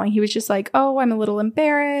was going. He was just like, oh, I'm a little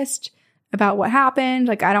embarrassed. about what happened.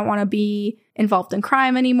 Like, I don't want to be involved in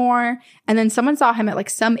crime anymore. And then someone saw him at like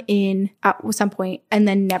some inn at some point and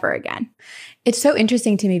then never again. It's so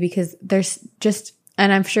interesting to me because there's just,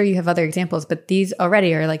 and I'm sure you have other examples, but these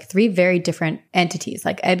already are like 3 very different entities,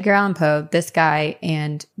 like Edgar Allan Poe, this guy,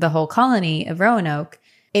 and the whole colony of Roanoke.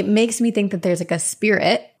 It makes me think that there's like a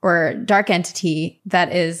spirit or dark entity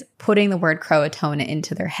that is putting the word Croatoan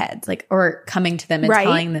into their heads, like, or coming to them and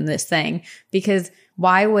telling them this thing. Because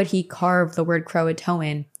why would he carve the word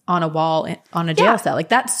Croatoan on a wall on a jail cell? Like,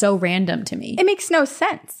 that's so random to me. It makes no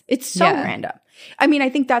sense. It's so random. I mean, I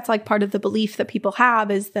think that's like part of the belief that people have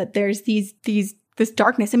is that there's this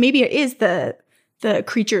darkness, and maybe it is the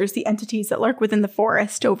creatures, the entities that lurk within the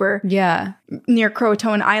forest over near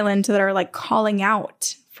Croatoan Island that are like calling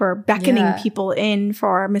out for beckoning people in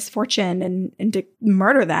for misfortune and to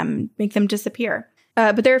murder them, make them disappear.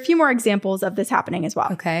 But there are a few more examples of this happening as well.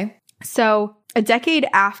 Okay. So a decade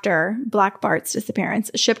after Black Bart's disappearance,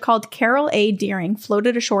 a ship called Carroll A. Deering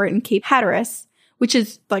floated ashore in Cape Hatteras, which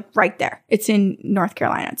is like right there. It's in North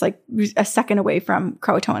Carolina. It's like a second away from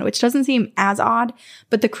Croatoan, which doesn't seem as odd.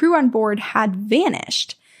 But the crew on board had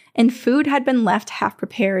vanished and food had been left half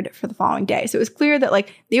prepared for the following day. So it was clear that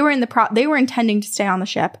like they were they were intending to stay on the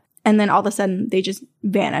ship. And then all of a sudden they just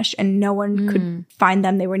vanished and no one could find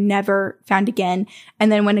them. They were never found again.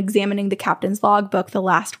 And then when examining the captain's logbook, the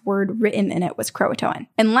last word written in it was Croatoan.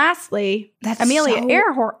 And lastly, Amelia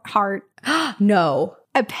Earhart. No.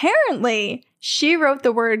 Apparently, she wrote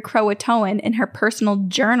the word Croatoan in her personal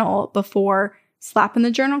journal before slapping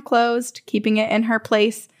the journal closed, keeping it in her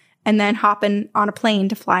place, and then hopping on a plane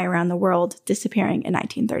to fly around the world, disappearing in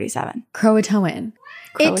 1937. Croatoan.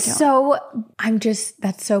 It's so,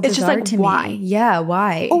 that's so bizarre it's just like, to why? me. Yeah,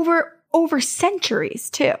 why? Over centuries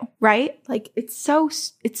too, right? Like it's so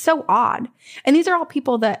odd. And these are all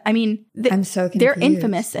people that, I mean, I'm so confused. They're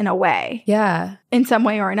infamous in a way. Yeah. In some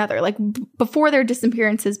way or another. Like before their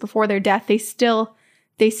disappearances, before their death, they still,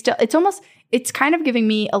 it's kind of giving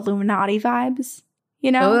me Illuminati vibes,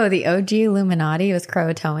 you know? Oh, the OG Illuminati was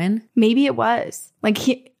Croatoan? Maybe it was. Like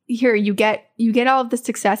here you get all of the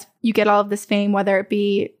success, you get all of this fame, whether it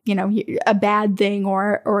be, you know, a bad thing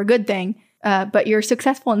or a good thing. But you're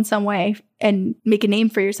successful in some way and make a name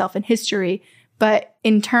for yourself in history. But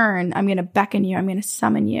in turn, I'm going to beckon you. I'm going to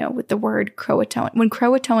summon you with the word Croatoan. When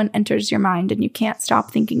Croatoan enters your mind and you can't stop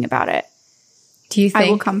thinking about it, do you think I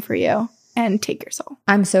will come for you and take your soul?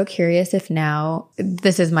 I'm so curious if now,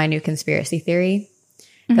 this is my new conspiracy theory,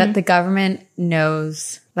 that the government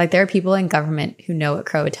knows, like there are people in government who know what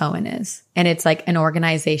Croatoan is. And it's like an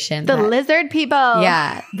organization. The lizard people.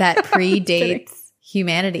 Yeah, that predates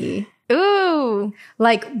humanity. Ooh.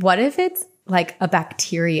 Like, what if it's like a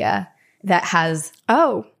bacteria that has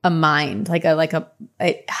a mind?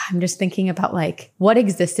 I'm just thinking about like what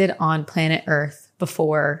existed on planet Earth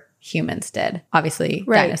before humans did. Obviously,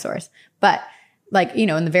 dinosaurs. But like, you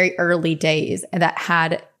know, in the very early days that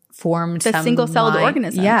had formed the single-celled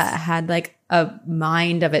organisms. Yeah, had like a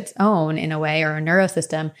mind of its own in a way, or a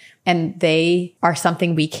neurosystem. And they are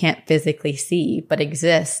something we can't physically see, but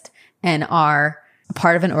exist and are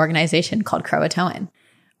part of an organization called Croatoan.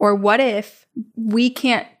 Or what if we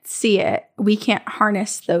can't see it, we can't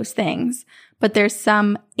harness those things, but there's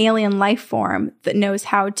some alien life form that knows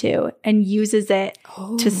how to and uses it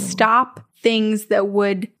to stop things that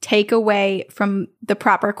would take away from the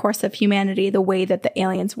proper course of humanity the way that the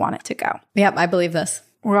aliens want it to go. Yep, I believe this.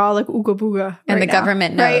 We're all like ooga booga. And the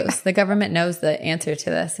government knows. Right? The government knows the answer to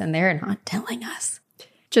this, and they're not telling us.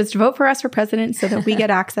 Just vote for us for president so that we get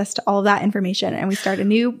access to all of that information. And we start a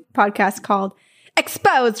new podcast called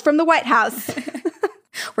Exposed from the White House.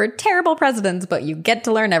 We're terrible presidents, but you get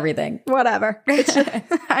to learn everything. Whatever. It's just,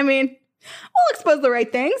 I mean, we'll expose the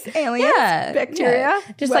right things. Aliens, bacteria,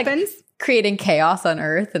 just weapons. Like creating chaos on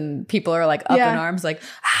Earth, and people are like up in arms like,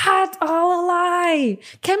 it's all a lie.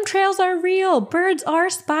 Chemtrails are real. Birds are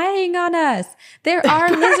spying on us. There are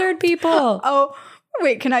lizard people. Oh,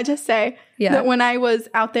 wait, can I just say that when I was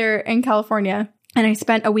out there in California and I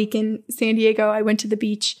spent a week in San Diego, I went to the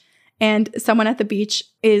beach, and someone at the beach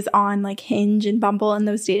is on like Hinge and Bumble and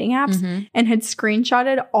those dating apps and had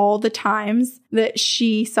screenshotted all the times that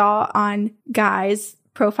she saw on guys'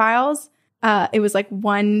 profiles. It was like,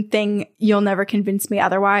 one thing you'll never convince me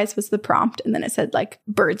otherwise was the prompt. And then it said like,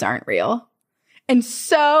 birds aren't real. And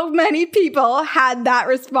so many people had that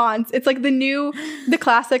response. It's like the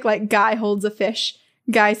classic, like, guy holds a fish.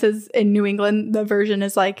 Guy says, in New England, the version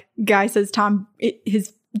is like, guy says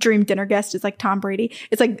his dream dinner guest is like Tom Brady.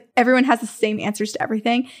 It's like everyone has the same answers to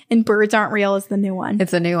everything. And birds aren't real is the new one.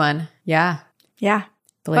 It's a new one. Yeah. Yeah.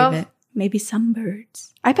 Believe it. maybe some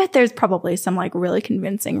birds. I bet there's probably some like really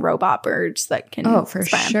convincing robot birds that can for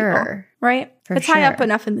spy on sure. people, right? It's high up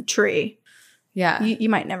enough in the tree. Yeah. You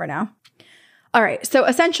might never know. All right. So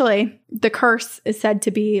essentially, the curse is said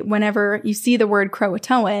to be whenever you see the word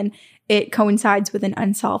Croatoan, it coincides with an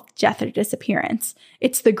unsolved death or disappearance.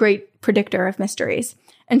 It's the great predictor of mysteries.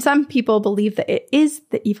 And some people believe that it is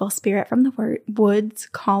the evil spirit from the woods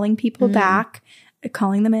calling people back,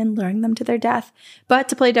 calling them in, luring them to their death. But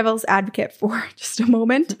to play devil's advocate for just a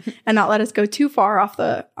moment and not let us go too far off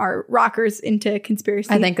our rockers into conspiracy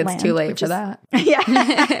I think it's land, too late for that. Yeah.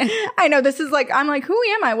 I know. This is like, I'm like, who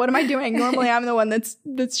am I? What am I doing? Normally I'm the one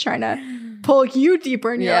that's trying to pull you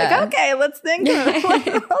deeper and you're like, okay, let's think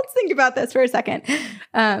about this for a second.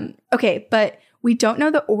 Okay. But we don't know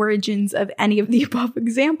the origins of any of the above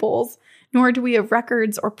examples, nor do we have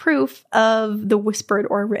records or proof of the whispered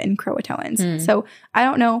or written Croatoans. So I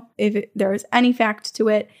don't know if there's any fact to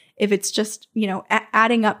it, if it's just,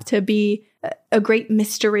 adding up to be a great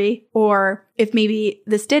mystery, or if maybe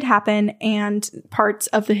this did happen and parts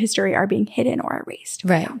of the history are being hidden or erased.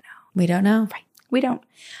 Right. We don't know. Right. We don't.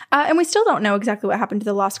 And we still don't know exactly what happened to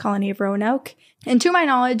the lost colony of Roanoke. And to my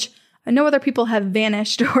knowledge, no other people have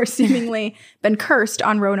vanished or seemingly been cursed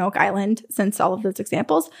on Roanoke Island since all of those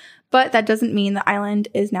examples, but that doesn't mean the island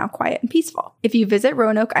is now quiet and peaceful. If you visit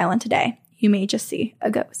Roanoke Island today, you may just see a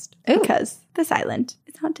ghost because this island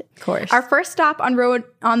is haunted. Of course. Our first stop on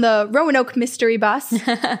the Roanoke Mystery Bus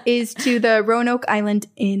is to the Roanoke Island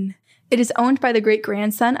Inn. It is owned by the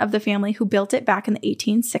great-grandson of the family who built it back in the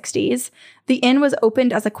 1860s. The inn was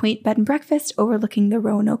opened as a quaint bed and breakfast overlooking the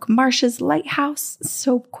Roanoke Marshes lighthouse.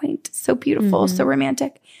 So quaint, so beautiful, so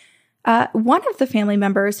romantic. One of the family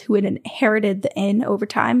members who had inherited the inn over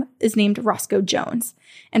time is named Roscoe Jones.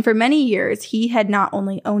 And for many years, he had not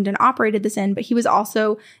only owned and operated this inn, but he was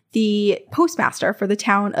also the postmaster for the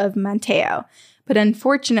town of Manteo. But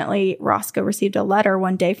unfortunately, Roscoe received a letter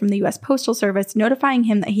one day from the U.S. Postal Service notifying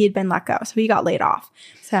him that he had been let go. So he got laid off.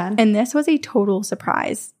 Sad. And this was a total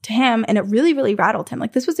surprise to him. And it really, really rattled him.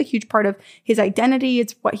 Like, this was a huge part of his identity.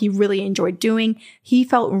 It's what he really enjoyed doing. He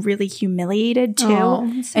felt really humiliated too.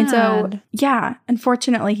 Oh, sad. And so, yeah,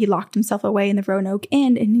 unfortunately, he locked himself away in the Roanoke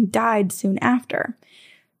Inn and he died soon after.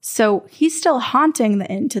 So he's still haunting the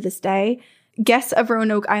inn to this day. Guests of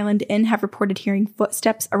Roanoke Island Inn have reported hearing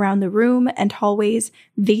footsteps around the room and hallways.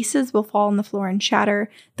 Vases will fall on the floor and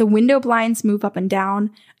shatter. The window blinds move up and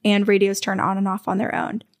down, and radios turn on and off on their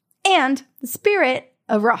own. And the spirit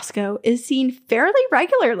of Roscoe is seen fairly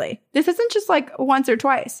regularly. This isn't just like once or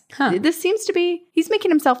twice. This seems to be, he's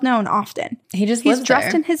making himself known often. He's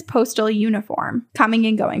dressed in his postal uniform, coming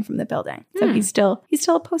and going from the building. So he's still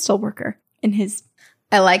a postal worker in his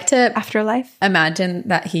I like to afterlife. Imagine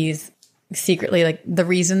that he's secretly, like, the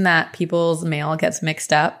reason that people's mail gets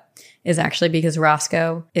mixed up is actually because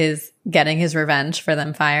Roscoe is getting his revenge for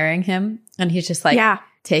them firing him. And he's just like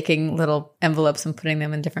taking little envelopes and putting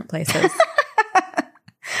them in different places.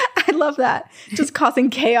 I love that. Just causing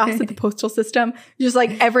chaos at the postal system. Just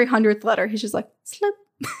like every 100th letter, he's just like, slip.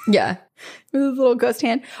 Yeah. With his little ghost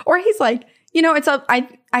hand. Or he's like,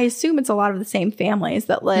 I assume it's a lot of the same families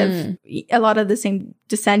that live, a lot of the same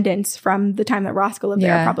descendants from the time that Roscoe lived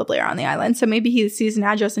there probably are on the island. So maybe he sees an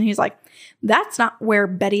address and he's like, that's not where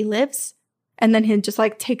Betty lives. And then he just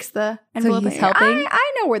like takes the envelope. So he's helping?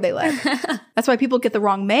 I know where they live. That's why people get the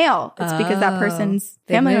wrong mail. It's because that person's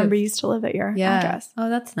family member used to live at your address. Oh,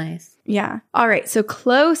 that's nice. Yeah. All right. So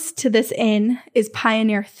close to this inn is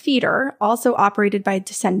Pioneer Theater, also operated by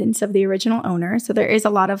descendants of the original owner. So there is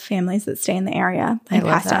a lot of families that stay in the area and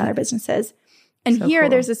pass down their businesses. And so here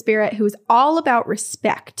there's a spirit who's all about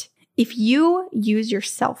respect. If you use your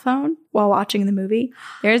cell phone while watching the movie,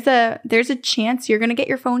 there's a chance you're going to get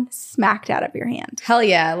your phone smacked out of your hand. Hell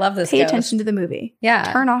yeah. I love this. Pay attention to the movie.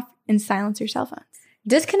 Yeah. Turn off and silence your cell phones.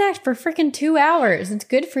 Disconnect for freaking 2 hours. It's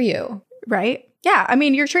good for you. Right? Yeah. I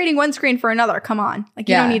mean, you're trading one screen for another. Come on. Like,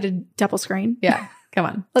 you don't need a double screen. Yeah. Come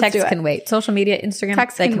on. Let's Text can wait. Social media, Instagram,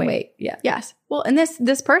 text they can wait. Yeah. Yes. Well, and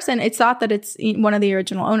this person, it's thought that it's one of the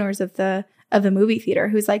original owners of the movie theater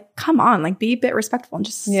who's like, come on, like, be a bit respectful, and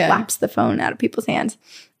just slaps the phone out of people's hands.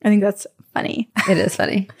 I think that's funny. It is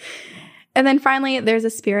funny. And then finally, there's a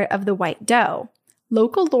spirit of the White Doe.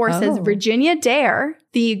 Local lore says Virginia Dare,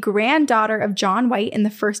 the granddaughter of John White and the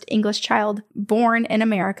first English child born in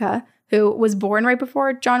America, who was born right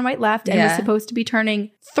before John White left and was supposed to be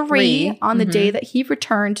turning three on the day that he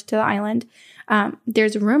returned to the island.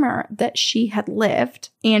 There's a rumor that she had lived,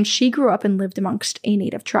 and she grew up and lived amongst a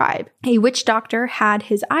native tribe. A witch doctor had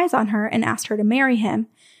his eyes on her and asked her to marry him.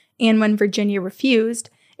 And when Virginia refused,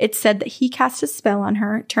 It's said that he cast a spell on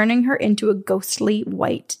her, turning her into a ghostly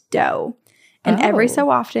white doe. And every so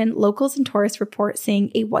often, locals and tourists report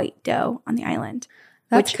seeing a white doe on the island,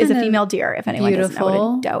 which is a female deer, if anyone doesn't know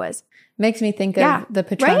what a doe is. Makes me think of the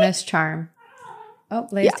Patronus charm. Oh,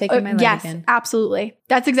 Leia's taking my leg again. Yes, absolutely.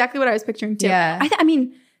 That's exactly what I was picturing too. Yeah. I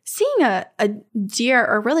mean, seeing a deer,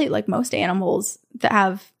 or really like most animals that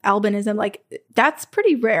have albinism, like that's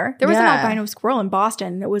pretty rare. There was an albino squirrel in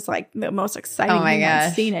Boston. It was like the most exciting thing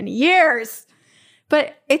I've seen in years.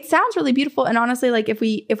 But it sounds really beautiful. And honestly, like if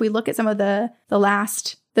we look at some of the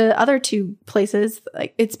other two places,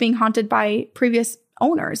 like it's being haunted by previous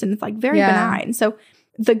owners, and it's like very benign. So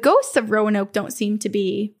the ghosts of Roanoke don't seem to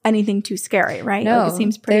be anything too scary, right? No, like it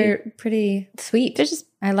seems they're pretty sweet. They're just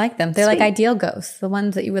I like them. They're like ideal ghosts, the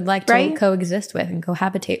ones that you would like to coexist with and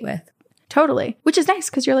cohabitate with. Totally. Which is nice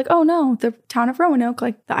because you're like, oh no, the town of Roanoke,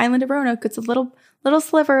 like the island of Roanoke, it's a little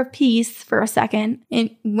sliver of peace for a second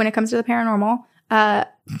when it comes to the paranormal.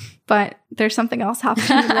 But there's something else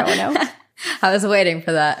happening in Roanoke. I was waiting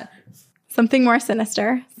for that. Something more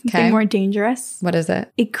sinister, something more dangerous. What is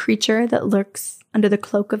it? A creature that lurks under the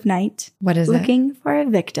cloak of night. What is looking for a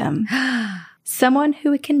victim. Someone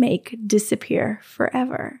who it can make disappear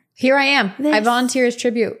forever. Here I am. I volunteer as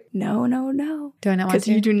tribute. No. Do I not want to? Because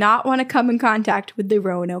you do not want to come in contact with the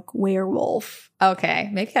Roanoke werewolf. Okay,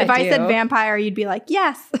 maybe I do. If I said vampire, you'd be like,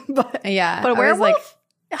 yes. But a werewolf?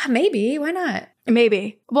 Maybe. Why not?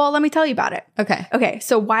 Maybe. Well, let me tell you about it. Okay.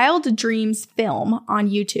 So Wild Dreams Film on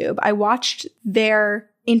YouTube, I watched their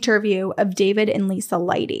interview of David and Lisa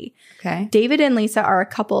Leidy. Okay. David and Lisa are a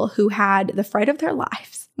couple who had the fright of their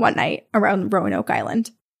lives one night around Roanoke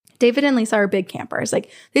Island. David and Lisa are big campers.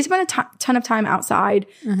 Like they spend a ton of time outside.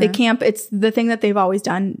 They camp. It's the thing that they've always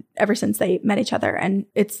done ever since they met each other. And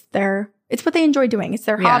it's what they enjoy doing. It's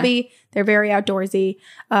their hobby. They're very outdoorsy.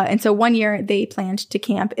 And so one year they planned to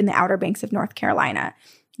camp in the Outer Banks of North Carolina.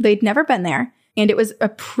 They'd never been there. And it was a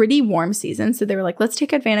pretty warm season. So they were like, let's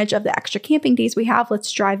take advantage of the extra camping days we have.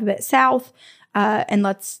 Let's drive a bit south and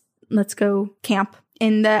let's go camp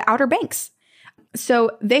in the Outer Banks.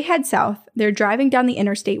 So they head south. They're driving down the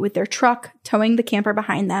interstate with their truck, towing the camper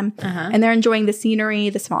behind them. And they're enjoying the scenery,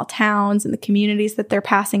 the small towns, and the communities that they're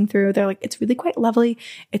passing through. They're like, it's really quite lovely.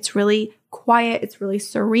 It's really quiet. It's really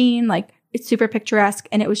serene. Like, it's super picturesque.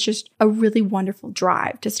 And it was just a really wonderful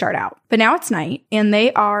drive to start out. But now it's night, and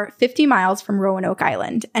they are 50 miles from Roanoke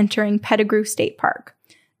Island, entering Pettigrew State Park.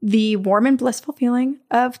 The warm and blissful feeling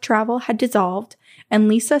of travel had dissolved, and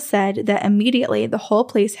Lisa said that immediately the whole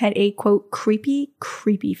place had a, quote, creepy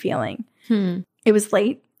feeling. It was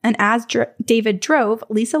late, and as David drove,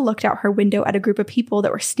 Lisa looked out her window at a group of people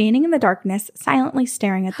that were standing in the darkness, silently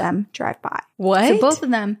staring at them drive by. What? So both of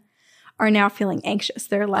them are now feeling anxious.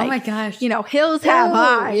 They're like, oh my gosh, hills have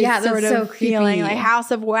eyes. Yeah, that's so creepy. Feeling like House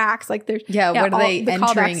of Wax. Like there's what are they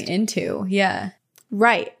entering into? Yeah.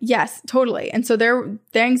 Right. Yes, totally. And so their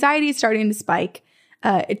anxiety is starting to spike.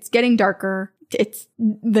 It's getting darker.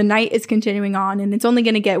 The night is continuing on, and it's only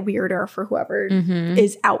going to get weirder for whoever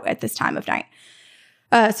is out at this time of night.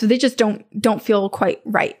 So they just don't feel quite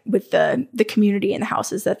right with the community and the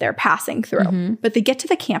houses that they're passing through. But they get to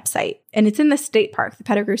the campsite, and it's in the state park, the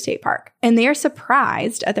Pettigrew State Park. And they are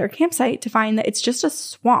surprised at their campsite to find that it's just a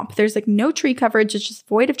swamp. There's like no tree coverage. It's just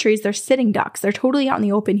void of trees. They're sitting ducks. They're totally out in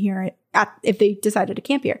the open here if they decided to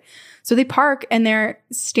camp here. So they park, and they're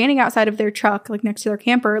standing outside of their truck, like next to their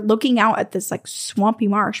camper, looking out at this like swampy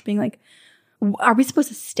marsh, being like, are we supposed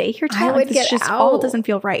to stay here tonight? I would get just out. All doesn't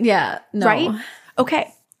feel right. Yeah. No. Right?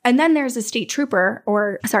 Okay. And then there's a state trooper,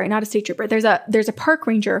 or sorry, not a state trooper. There's a park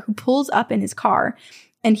ranger who pulls up in his car,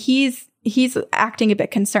 and he's acting a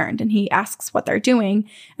bit concerned, and he asks what they're doing,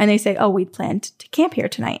 and they say, oh, we'd planned to camp here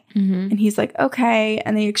tonight. And he's like, okay.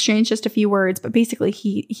 And they exchange just a few words, but basically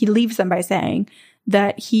he leaves them by saying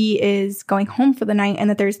that he is going home for the night, and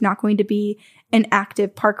that there's not going to be an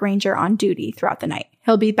active park ranger on duty throughout the night.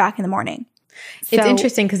 He'll be back in the morning. It's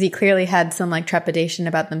interesting because he clearly had some like trepidation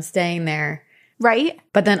about them staying there. Right.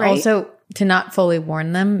 But then also to not fully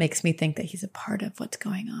warn them makes me think that he's a part of what's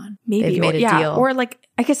going on. Maybe. They've made a deal. Or like,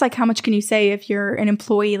 I guess like how much can you say if you're an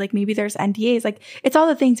employee? Like maybe there's NDAs. Like it's all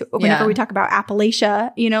the things whenever we talk about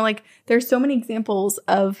Appalachia, like there's so many examples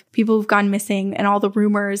of people who've gone missing, and all the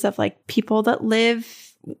rumors of like people that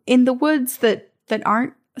live in the woods that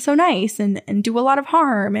aren't so nice and do a lot of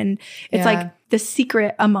harm. And it's like the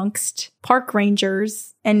secret amongst park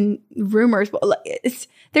rangers and rumors.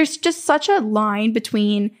 There's just such a line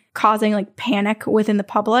between causing like panic within the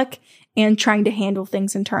public and trying to handle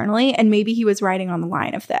things internally. And maybe he was riding on the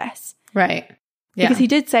line of this. Right. Yeah. Because he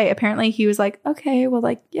did say, apparently he was like, okay, well,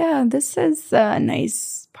 like, yeah, this is a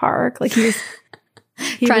nice park. Like he was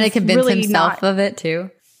Trying to convince himself of it too.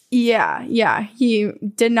 Yeah. He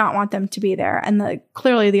did not want them to be there. And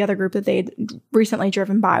clearly the other group that they'd recently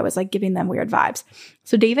driven by was like giving them weird vibes.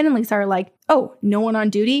 So David and Lisa are like, oh, no one on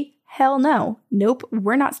duty? Hell no. Nope,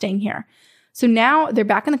 we're not staying here. So now they're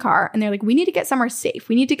back in the car and they're like, we need to get somewhere safe.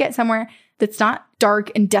 We need to get somewhere that's not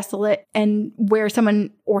dark and desolate and where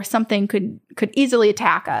someone or something could easily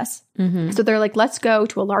attack us. Mm-hmm. So they're like, let's go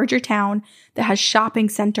to a larger town that has shopping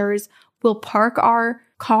centers. We'll park our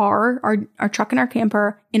car, our truck and our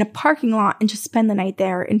camper in a parking lot and just spend the night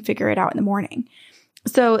there and figure it out in the morning.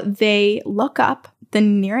 So they look up the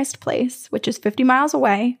nearest place, which is 50 miles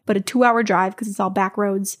away, but a 2-hour drive because it's all back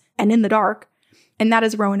roads and in the dark. And that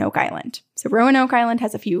is Roanoke Island. So Roanoke Island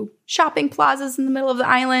has a few shopping plazas in the middle of the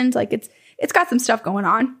island. Like it's got some stuff going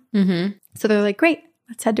on. Mm-hmm. So they're like, great,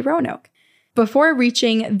 let's head to Roanoke. Before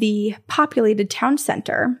reaching the populated town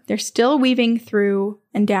center, they're still weaving through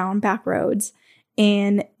and down back roads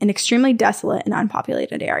in an extremely desolate and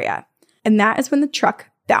unpopulated area. And that is when the truck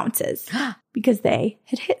bounces because they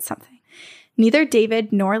had hit something. Neither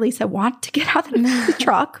David nor Lisa want to get out of the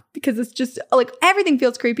truck because it's just like everything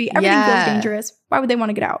feels creepy. Everything feels dangerous. Why would they want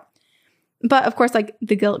to get out? But of course, like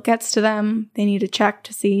the guilt gets to them. They need to check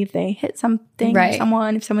to see if they hit something or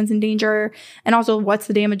someone, if someone's in danger. And also what's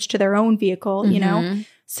the damage to their own vehicle, you know?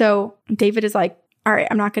 So David is like, all right,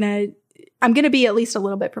 I'm going to be at least a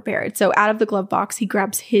little bit prepared. So out of the glove box, he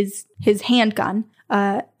grabs his handgun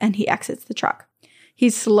and he exits the truck.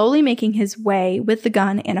 He's slowly making his way with the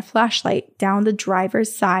gun and a flashlight down the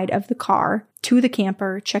driver's side of the car to the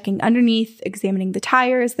camper, checking underneath, examining the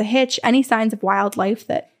tires, the hitch, any signs of wildlife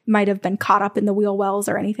that might have been caught up in the wheel wells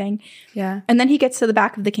or anything. Yeah. And then he gets to the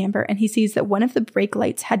back of the camper and he sees that one of the brake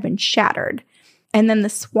lights had been shattered. And then the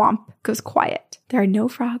swamp goes quiet. There are no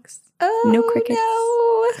frogs, no crickets,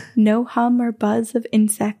 no hum or buzz of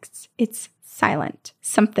insects. It's silent.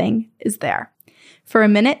 Something is there. For a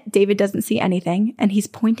minute, David doesn't see anything, and he's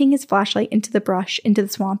pointing his flashlight into the brush, into the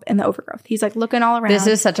swamp, and the overgrowth. He's like looking all around. This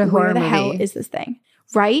is such a horror movie. Where the hell is this thing?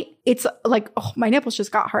 Right? It's like, oh, my nipples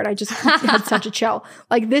just got hard. I just had such a chill.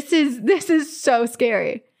 Like this is so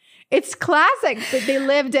scary. It's classic, but they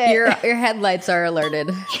lived it. Your headlights are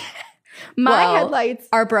alerted. My headlights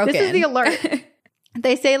are broken. This is the alert.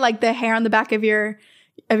 They say like the hair on the back of your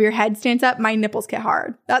head stands up. My nipples get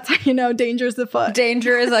hard. That's how you know danger's afoot.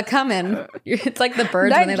 Danger is a coming. It's like the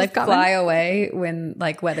birds when they like fly away when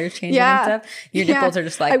like weather's changing and stuff. Your nipples are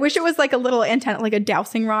just like. I wish it was like a little antenna, like a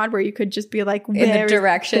dowsing rod, where you could just be like, in the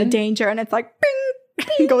direction, the danger, and it's like, bing,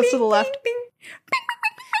 bing, goes to the left. Bing, bing.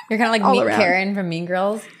 You're kind of like Meet Karen from Mean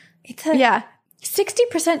Girls. It's a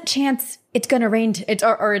 60% chance it's gonna rain.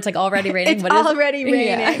 Or it's like already raining. It's already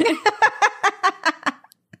raining.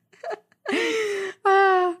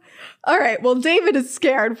 Yeah. All right. Well, David is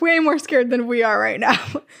scared, way more scared than we are right now.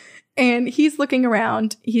 And he's looking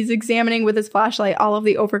around. He's examining with his flashlight all of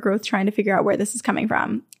the overgrowth, trying to figure out where this is coming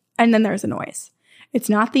from. And then there's a noise. It's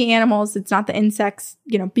not the animals. It's not the insects,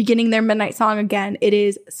 beginning their midnight song again. It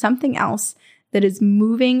is something else that is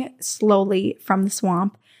moving slowly from the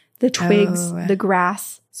swamp. The twigs, the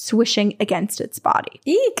grass, swishing against its body.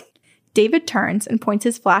 Eek! David turns and points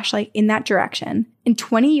his flashlight in that direction, and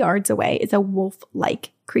 20 yards away is a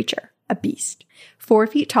wolf-like creature, a beast. 4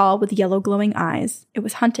 feet tall with yellow glowing eyes. It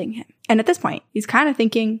was hunting him. And at this point, he's kind of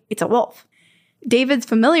thinking it's a wolf. David's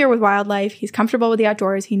familiar with wildlife. He's comfortable with the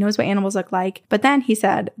outdoors. He knows what animals look like. But then he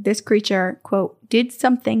said this creature, quote, did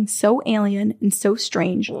something so alien and so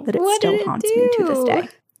strange that it still haunts me to this day.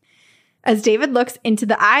 As David looks into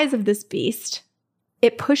the eyes of this beast,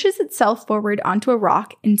 it pushes itself forward onto a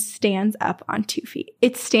rock and stands up on 2 feet.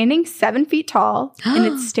 It's standing 7 feet tall and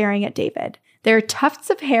it's staring at David. There are tufts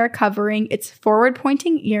of hair covering its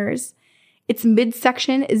forward-pointing ears. Its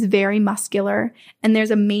midsection is very muscular, and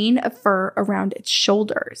there's a mane of fur around its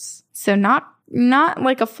shoulders. So not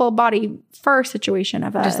like a full-body fur situation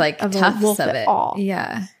of a just like of tufts a wolf of at it. all.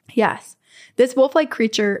 Yeah. Yes. This wolf-like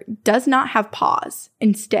creature does not have paws,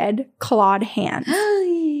 instead clawed hands.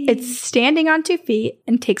 It's standing on 2 feet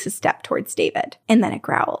and takes a step towards David, and then it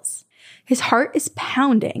growls. His heart is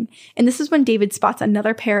pounding, and this is when David spots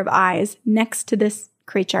another pair of eyes next to this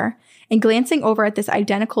creature, and glancing over at this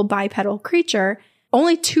identical bipedal creature,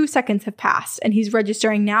 only 2 seconds have passed, and he's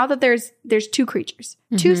registering now that there's two creatures.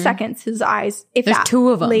 Mm-hmm. 2 seconds, his eyes, if there's that, two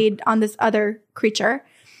of them laid on this other creature,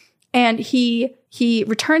 and he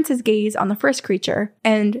returns his gaze on the first creature,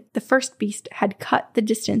 and the first beast had cut the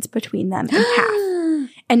distance between them in half.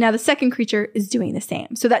 And now the second creature is doing the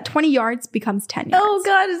same. So that 20 yards becomes 10 yards. Oh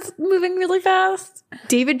God, it's moving really fast.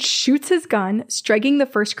 David shoots his gun, striking the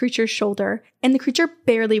first creature's shoulder, and the creature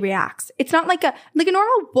barely reacts. It's not like a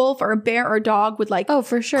normal wolf or a bear or a dog would like, oh,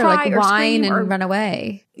 for sure, like whine and run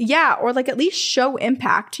away. Yeah, or like at least show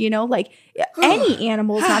impact, you know, like any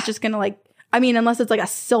animal is not just gonna like, I mean, unless it's like a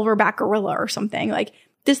silverback gorilla or something. Like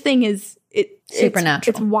this thing is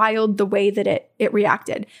supernatural. It's wild the way that it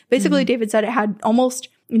reacted. Basically, David said it had almost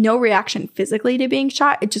no reaction physically to being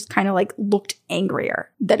shot. It just kind of like looked angrier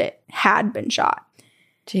that it had been shot.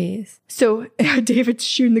 Jeez. So David's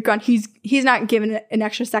shooting the gun. He's not giving it an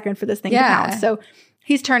extra second for this thing to pounce. So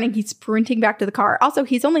he's turning, he's sprinting back to the car. Also,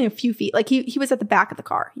 he's only a few feet. Like he was at the back of the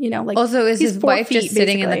car, you know, like also is his wife feet, just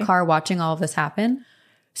sitting basically in the car watching all of this happen?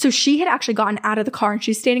 So she had actually gotten out of the car and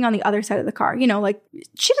she's standing on the other side of the car. You know, like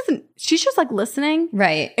she's just like listening.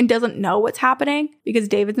 Right. And doesn't know what's happening because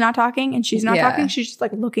David's not talking and she's not talking. She's just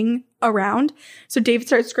like looking around. So David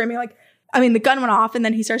starts screaming the gun went off and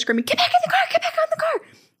then he starts screaming, get back in the car, get back on the car.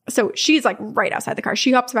 So she's like right outside the car.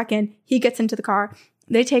 She hops back in. He gets into the car.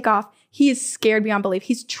 They take off. He is scared beyond belief.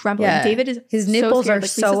 He's trembling. Yeah. David is his nipples so are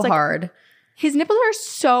so hard. His nipples are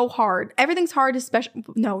so hard. Everything's hard, especially.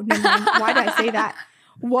 No. Why did I say that?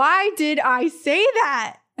 Why did I say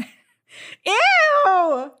that?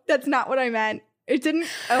 Ew! That's not what I meant. It didn't.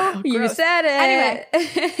 Oh, you gross. said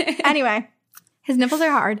it. Anyway, his nipples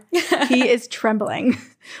are hard. He is trembling.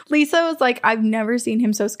 Lisa was like, I've never seen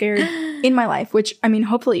him so scared in my life, which I mean,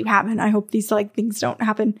 hopefully you haven't. I hope these like things don't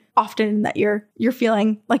happen often and that you're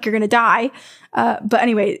feeling like you're going to die. But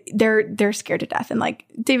anyway, they're scared to death. And like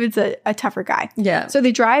David's a tougher guy. Yeah. So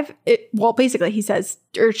they drive it. Well, basically he says,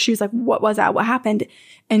 or she's like, what was that? What happened?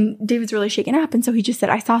 And David's really shaken up. And so he just said,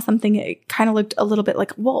 I saw something. It kind of looked a little bit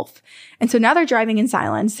like a wolf. And so now they're driving in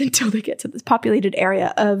silence until they get to this populated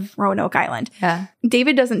area of Roanoke Island. Yeah.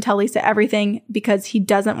 David doesn't tell Lisa everything because he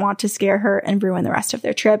doesn't want to scare her and ruin the rest of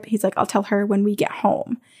their trip. He's like, I'll tell her when we get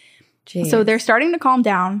home. Jeez. So they're starting to calm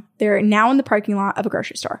down. They're now in the parking lot of a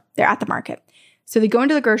grocery store. They're at the market. So they go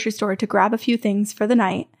into the grocery store to grab a few things for the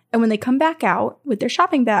night. And when they come back out with their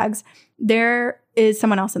shopping bags, there is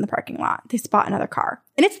someone else in the parking lot. They spot another car.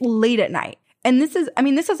 And it's late at night. And this is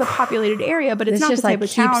a populated area, but it's not just the type like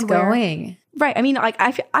of town going. Right. I mean, like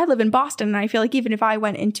I live in Boston and I feel like even if I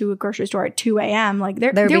went into a grocery store at 2 a.m., like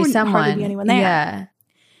there would hardly be anyone there.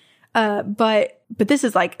 Yeah. But this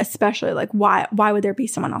is like, especially like, why would there be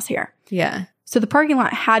someone else here? Yeah. So the parking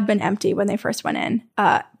lot had been empty when they first went in.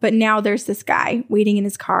 But now there's this guy waiting in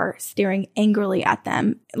his car, staring angrily at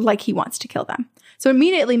them like he wants to kill them. So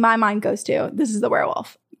immediately my mind goes to, this is the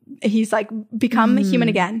werewolf. He's like become human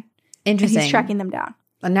again. Interesting. And he's tracking them down.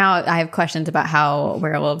 Now I have questions about how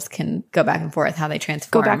werewolves can go back and forth, how they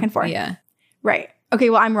transform. Go back and forth. Yeah. Right. Okay,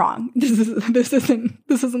 well, I'm wrong. This isn't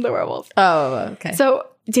the werewolf. Oh, okay. So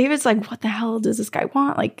David's like, what the hell does this guy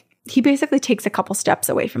want? Like, he basically takes a couple steps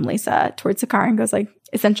away from Lisa towards the car and goes like,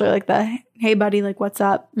 essentially like the, hey buddy, like, what's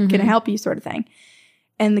up? Can I help you sort of thing.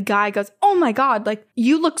 And the guy goes, oh my God, like,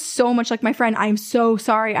 you look so much like my friend. I'm so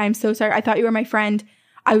sorry. I'm so sorry. I thought you were my friend.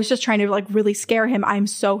 I was just trying to like really scare him. I'm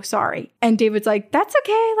so sorry. And David's like, that's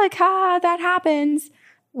okay. Like, that happens.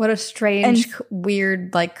 What a strange,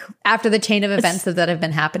 weird, like after the chain of events that have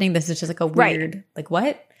been happening, this is just like a weird, like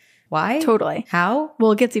what? Why? Totally. How?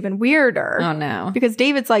 Well, it gets even weirder. Oh no. Because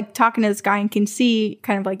David's like talking to this guy and can see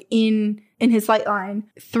kind of like in his light line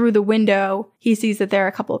through the window, he sees that there are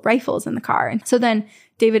a couple of rifles in the car. And so then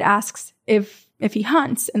David asks if he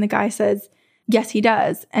hunts, and the guy says, yes, he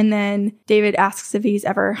does. And then David asks if he's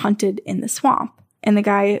ever hunted in the swamp. And the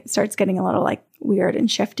guy starts getting a little like weird and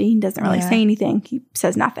shifty. He doesn't really say anything. He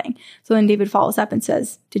says nothing. So then David follows up and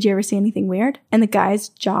says, did you ever see anything weird? And the guy's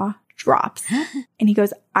jaw drops. And he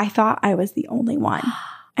goes, I thought I was the only one.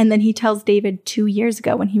 And then he tells David 2 years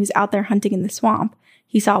ago when he was out there hunting in the swamp,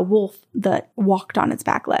 he saw a wolf that walked on its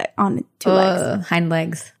back leg, on two legs. Hind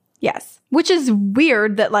legs. Yes. Which is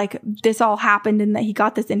weird that like this all happened and that he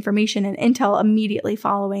got this information and intel immediately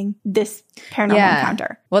following this paranormal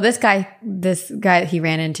encounter. Well, this guy that he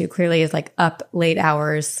ran into clearly is like up late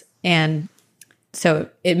hours. And so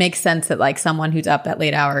it makes sense that like someone who's up at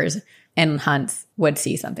late hours and hunts would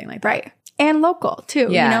see something like that. Right. And local too.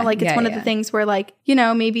 Yeah. You know, like it's one of the things where like, you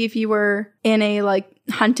know, maybe if you were in a like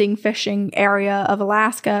hunting, fishing area of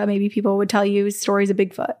Alaska, maybe people would tell you stories of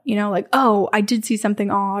Bigfoot, you know, like, oh, I did see something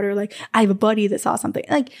odd, or like I have a buddy that saw something.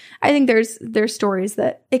 Like I think there's stories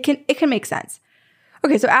that it can make sense.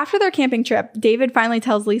 Okay, so after their camping trip, David finally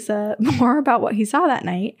tells Lisa more about what he saw that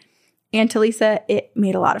night. And to Lisa, it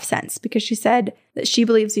made a lot of sense because she said that she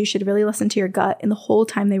believes you should really listen to your gut. And the whole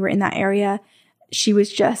time they were in that area, she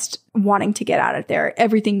was just wanting to get out of there.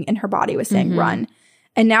 Everything in her body was saying run.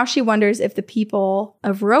 And now she wonders if the people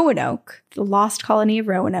of Roanoke, the lost colony of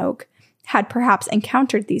Roanoke, had perhaps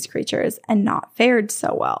encountered these creatures and not fared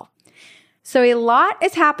so well. So a lot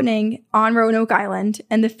is happening on Roanoke Island,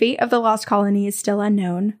 and the fate of the lost colony is still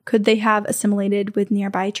unknown. Could they have assimilated with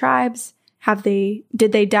nearby tribes? Did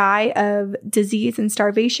they die of disease and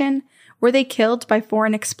starvation? Were they killed by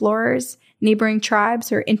foreign explorers, neighboring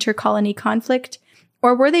tribes, or intercolony conflict?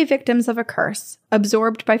 Or were they victims of a curse,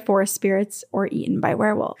 absorbed by forest spirits, or eaten by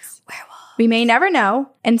werewolves? We may never know,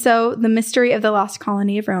 and so the mystery of the lost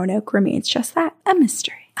colony of Roanoke remains just that, a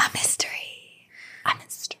mystery. A mystery.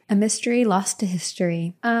 A mystery lost to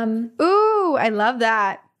history. Ooh, I love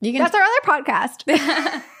that. That's our other podcast.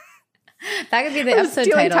 That could be the episode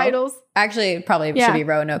title. Titles. Actually, it probably should be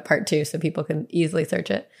Roanoke Part 2 so people can easily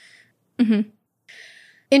search it.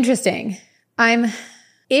 Interesting.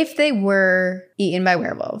 If they were eaten by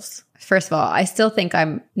werewolves, first of all, I still think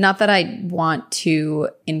not that I want to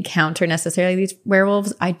encounter necessarily these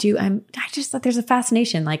werewolves. I just thought there's a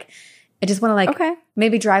fascination. Like, I just want to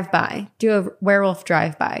maybe drive by, do a werewolf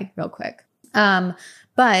drive by real quick.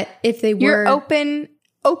 But if they were, you're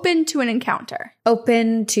open to an encounter,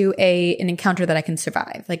 open to an encounter that I can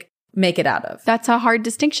survive, like make it out of. That's a hard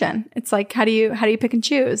distinction. It's like, how do you pick and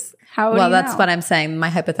choose? That's what I'm saying. My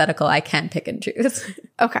hypothetical, I can pick and choose.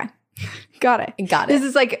 Okay. Got it. This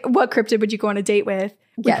is like, what cryptid would you go on a date with?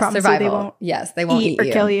 We promise survival. They won't eat or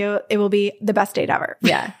kill you. It will be the best date ever.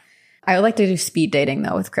 Yeah. I would like to do speed dating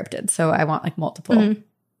though with cryptids. So I want like multiple.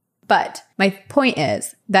 But my point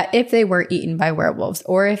is that if they were eaten by werewolves,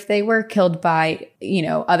 or if they were killed by,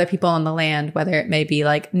 other people on the land, whether it may be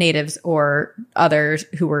like natives or others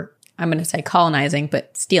who were, I'm going to say colonizing,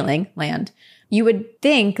 but stealing land, you would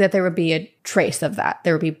think that there would be a trace of that.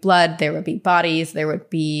 There would be blood, there would be bodies, there would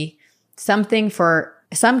be something for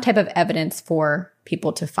some type of evidence for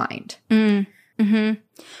people to find.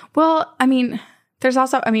 Well, I mean, there's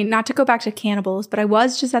also, not to go back to cannibals, but I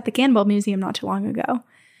was just at the Cannibal Museum not too long ago.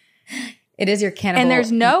 It is your cannibal and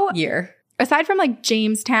there's no year. Aside from like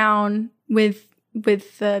Jamestown with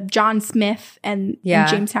John Smith and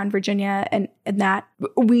Jamestown, Virginia, and that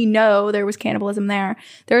we know there was cannibalism there.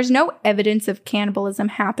 There's no evidence of cannibalism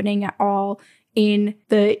happening at all in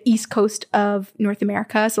the East Coast of North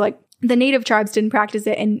America. So like the native tribes didn't practice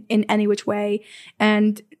it in any which way.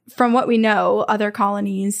 And from what we know, other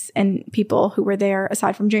colonies and people who were there,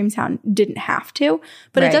 aside from Jamestown, didn't have to.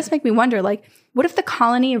 But it does make me wonder, like, what if the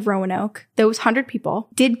colony of Roanoke, those 100 people,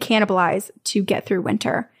 did cannibalize to get through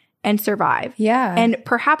winter and survive? Yeah. And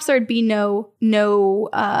perhaps there'd be no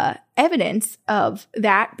evidence of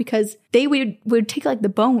that, because they would take like the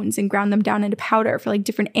bones and ground them down into powder for like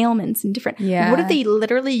different ailments and different. Yeah. What if they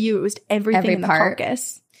literally used everything in the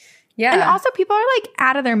carcass? Yeah. And also people are like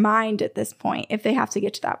out of their mind at this point if they have to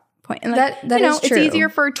get to that point. And like, that is true. It's easier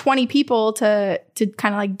for 20 people to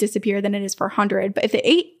kind of like disappear than it is for 100. But if they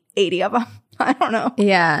ate 80 of them, I don't know.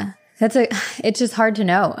 Yeah. It's just hard to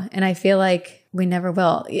know. And I feel like we never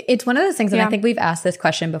will. It's one of those things, and I think we've asked this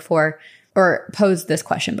question before or posed this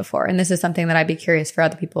question before. And this is something that I'd be curious for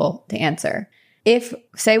other people to answer. If,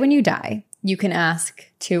 say, when you die, you can ask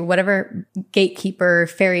to whatever gatekeeper,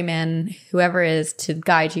 ferryman, whoever is to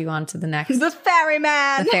guide you on to the next. The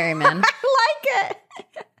ferryman. The ferryman. I like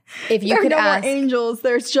it. If you could ask. There are no more angels.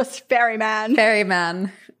 There's just ferryman.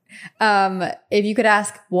 Ferryman. If you could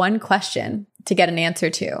ask one question to get an answer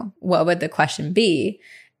to, what would the question be?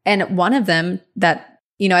 And one of them that,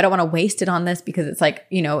 I don't want to waste it on this because it's like,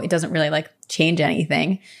 it doesn't really like change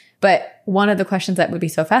anything. But one of the questions that would be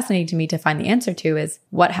so fascinating to me to find the answer to is,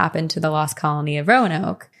 what happened to the lost colony of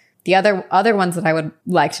Roanoke? The other ones that I would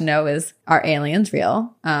like to know is, are aliens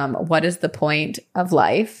real? What is the point of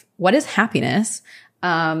life? What is happiness?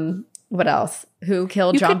 What else? Who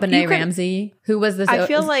killed John Benet Ramsey? Who was the? I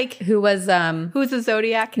feel like who was who's the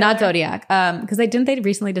Zodiac killer? Not Zodiac. Because didn't they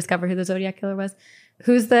recently discover who the Zodiac killer was?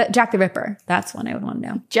 Who's the Jack the Ripper? That's one I would want to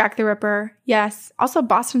know. Jack the Ripper, yes. Also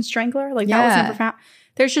Boston Strangler, like that was never found.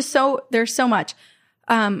 There's so much.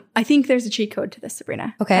 I think there's a cheat code to this,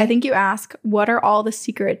 Sabrina. Okay. I think you ask, what are all the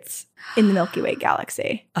secrets in the Milky Way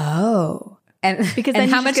galaxy? Oh, and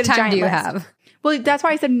how much time do you have? Well, that's why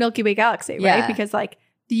I said Milky Way galaxy, right? Yeah. Because like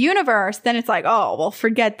the universe, then it's like, oh, well,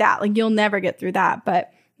 forget that. Like you'll never get through that.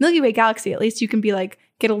 But Milky Way galaxy, at least you can be like,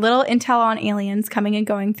 get a little intel on aliens coming and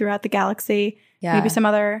going throughout the galaxy. Yeah. Maybe some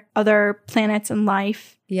other planets and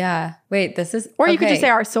life. Yeah. Wait, this is... Or you could just say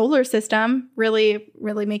our solar system. Really,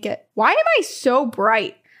 really make it... Why am I so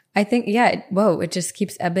bright? I think, it just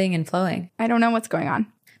keeps ebbing and flowing. I don't know what's going on.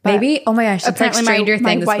 Maybe, oh my gosh, it's like Stranger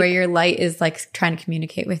Things where your light is like trying to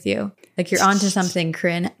communicate with you. Like you're onto something,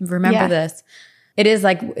 Corinne. Remember this. It is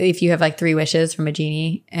like if you have like 3 wishes from a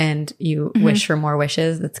genie and you wish for more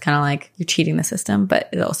wishes, it's kind of like you're cheating the system, but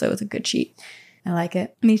it also is a good cheat. I like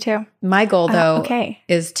it. Me too. My goal though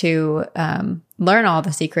is to learn all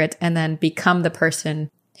the secrets and then become the person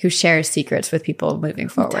who shares secrets with people moving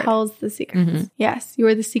forward. Who tells the secrets. Yes, you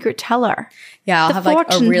are the secret teller. Yeah, I'll have like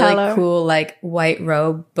a really cool like white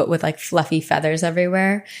robe, but with like fluffy feathers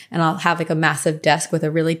everywhere. And I'll have like a massive desk with a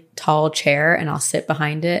really tall chair and I'll sit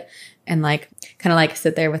behind it and like kind of like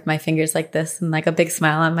sit there with my fingers like this and like a big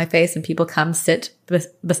smile on my face. And people come sit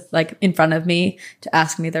like in front of me to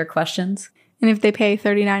ask me their questions. And if they pay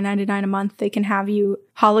 $39.99 a month, they can have you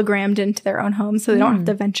hologrammed into their own home so they don't have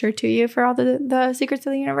to venture to you for all the secrets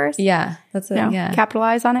of the universe. Yeah, that's it. Yeah.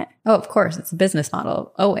 Capitalize on it. Oh, of course. It's a business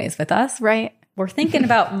model always with us. Right. We're thinking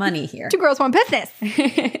about money here. 2 girls, 1 business.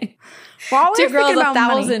 We're always 2 girls, about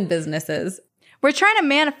 1,000 money. businesses. We're trying to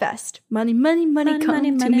manifest. Money, money, money, come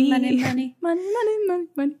to me. Money, money,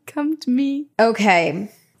 money, come to me.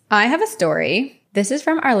 Okay. I have a story. This is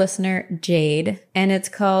from our listener, Jade, and it's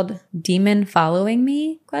called Demon Following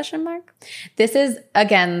Me, ? This is,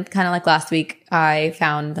 again, kind of like last week, I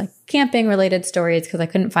found like camping related stories because I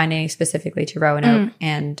couldn't find any specifically to Roanoke.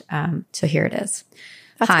 And so here it is.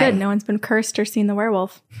 That's good. No one's been cursed or seen the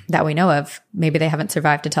werewolf. That we know of. Maybe they haven't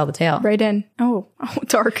survived to tell the tale. Right in. Oh,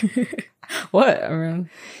 dark. What? I'm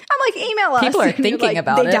like, email us. People are thinking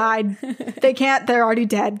about it. They died. They can't. They're already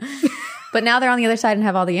dead. But now they're on the other side and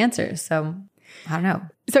have all the answers. So I don't know.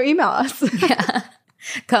 So email us. Yeah.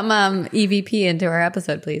 Come EVP into our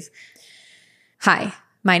episode, please. Hi,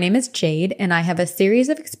 my name is Jade, and I have a series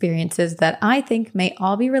of experiences that I think may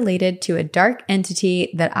all be related to a dark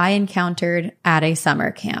entity that I encountered at a summer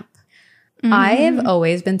camp. I have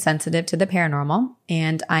always been sensitive to the paranormal,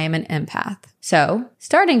 and I am an empath. So,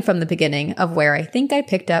 starting from the beginning of where I think I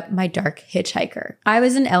picked up my dark hitchhiker. I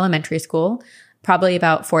was in elementary school, probably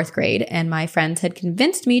about 4th grade, and my friends had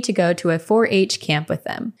convinced me to go to a 4-H camp with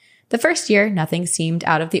them. The first year, nothing seemed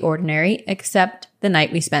out of the ordinary except the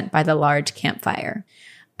night we spent by the large campfire.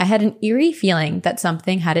 I had an eerie feeling that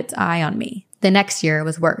something had its eye on me. The next year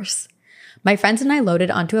was worse. My friends and I loaded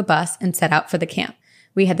onto a bus and set out for the camp.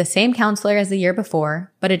 We had the same counselor as the year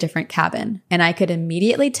before, but a different cabin, and I could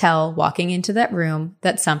immediately tell walking into that room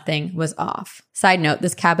that something was off. Side note,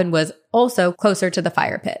 this cabin was also closer to the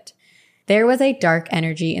fire pit. There was a dark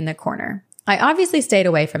energy in the corner. I obviously stayed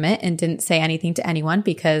away from it and didn't say anything to anyone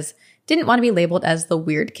because didn't want to be labeled as the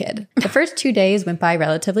weird kid. The first 2 days went by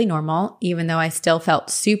relatively normal, even though I still felt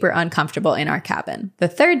super uncomfortable in our cabin. The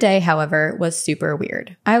 3rd day, however, was super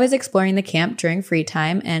weird. I was exploring the camp during free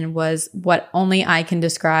time and was what only I can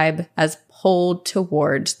describe as pulled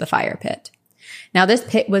towards the fire pit. Now, this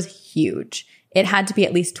pit was huge. It had to be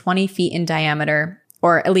at least 20 feet in diameter,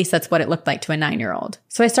 or at least that's what it looked like to a 9-year-old.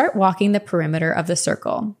 So I start walking the perimeter of the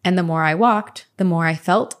circle, and the more I walked, the more I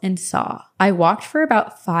felt and saw. I walked for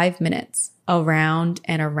about 5 minutes, around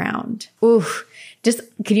and around. Ooh, just,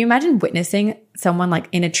 can you imagine witnessing someone like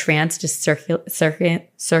in a trance just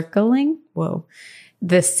circling? Whoa.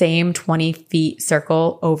 The same 20 feet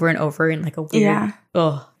circle over and over in like a weird,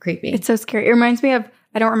 creepy. It's so scary. It reminds me of,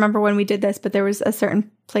 I don't remember when we did this, but there was a certain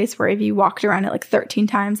place where if you walked around it like 13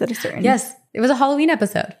 times at a certain... Yes. It was a Halloween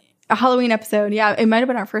episode. A Halloween episode. Yeah. It might have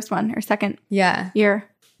been our first one or second year.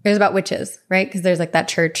 It was about witches, right? Because there's like that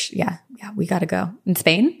church. Yeah. Yeah. We got to go. In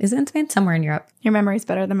Spain? Is it in Spain? Somewhere in Europe. Your memory's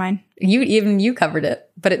better than mine. You covered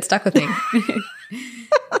it, but it stuck with me.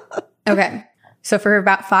 Okay. So for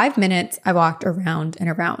about 5 minutes, I walked around and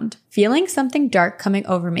around, feeling something dark coming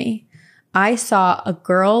over me. I saw a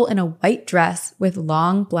girl in a white dress with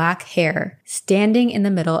long black hair standing in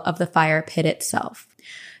the middle of the fire pit itself.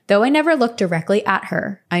 Though I never looked directly at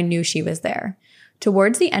her, I knew she was there.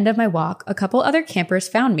 Towards the end of my walk, a couple other campers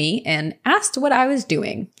found me and asked what I was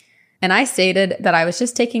doing. And I stated that I was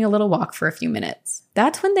just taking a little walk for a few minutes.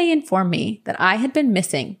 That's when they informed me that I had been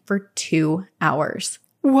missing for 2 hours.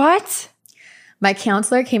 What? My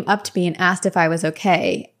counselor came up to me and asked if I was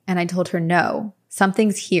okay, and I told her no,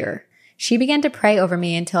 something's here. She began to pray over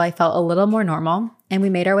me until I felt a little more normal, and we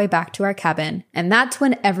made our way back to our cabin, and that's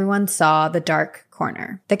when everyone saw the dark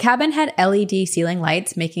corner. The cabin had LED ceiling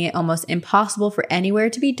lights, making it almost impossible for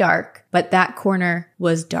anywhere to be dark, but that corner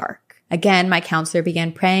was dark. Again, my counselor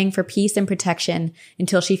began praying for peace and protection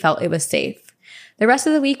until she felt it was safe. The rest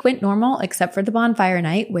of the week went normal except for the bonfire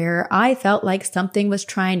night, where I felt like something was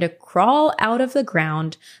trying to crawl out of the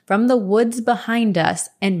ground from the woods behind us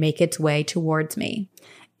and make its way towards me.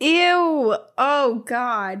 Ew. Oh,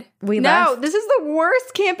 God. This is the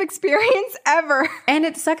worst camp experience ever. And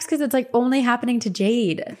it sucks because it's like only happening to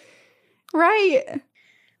Jade. Right.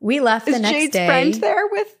 We left the next day. Is Jade's friend there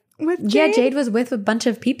with Jade? Yeah, Jade was with a bunch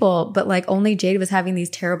of people, but like only Jade was having these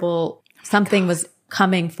terrible, something was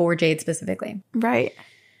coming for Jade specifically. Right.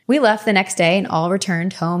 We left the next day and all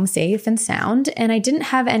returned home safe and sound, and I didn't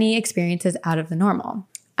have any experiences out of the normal.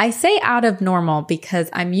 I say out of normal because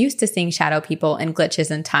I'm used to seeing shadow people and glitches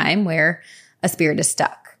in time where a spirit is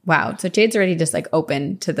stuck. Wow. So Jade's already just like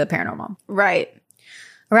open to the paranormal. Right.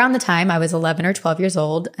 Around the time I was 11 or 12 years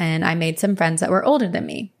old, and I made some friends that were older than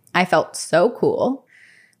me. I felt so cool.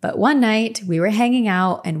 But one night we were hanging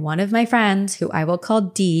out and one of my friends, who I will call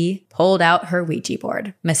D, pulled out her Ouija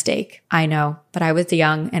board. Mistake. I know, but I was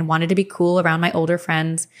young and wanted to be cool around my older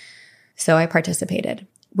friends. So I participated.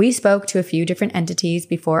 We spoke to a few different entities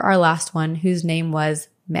before our last one, whose name was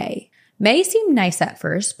May. May seemed nice at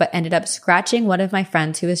first, but ended up scratching one of my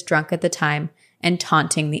friends who was drunk at the time and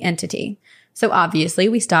taunting the entity. So obviously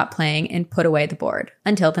we stopped playing and put away the board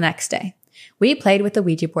until the next day. We played with the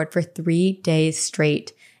Ouija board for 3 days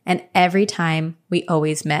straight, and every time we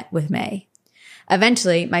always met with May.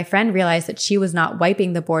 Eventually, my friend realized that she was not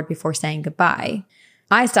wiping the board before saying goodbye.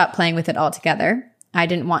 I stopped playing with it altogether. I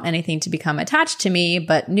didn't want anything to become attached to me,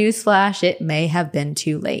 but newsflash, it may have been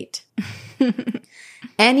too late.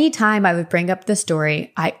 Anytime I would bring up the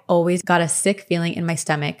story, I always got a sick feeling in my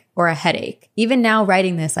stomach or a headache. Even now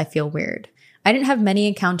writing this, I feel weird. I didn't have many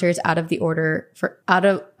encounters out of the ordinary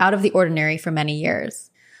for many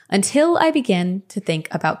years, until I began to think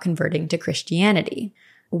about converting to Christianity.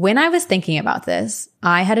 When I was thinking about this,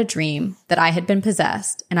 I had a dream that I had been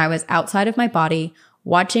possessed and I was outside of my body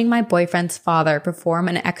watching my boyfriend's father perform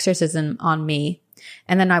an exorcism on me.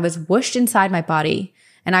 And then I was whooshed inside my body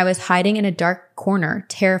and I was hiding in a dark corner,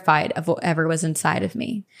 terrified of whatever was inside of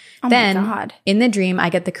me. Oh then, my God. In the dream, I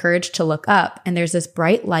get the courage to look up and there's this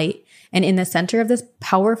bright light, and in the center of this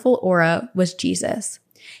powerful aura was Jesus.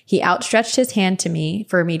 He outstretched his hand to me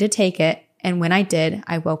for me to take it, and when I did,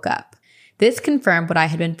 I woke up. This confirmed what I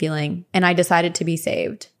had been feeling, and I decided to be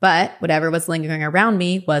saved. But whatever was lingering around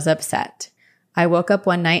me was upset. I woke up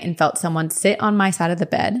one night and felt someone sit on my side of the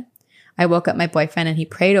bed. I woke up my boyfriend and he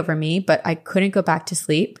prayed over me, but I couldn't go back to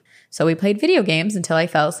sleep. So we played video games until I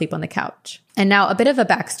fell asleep on the couch. And now a bit of a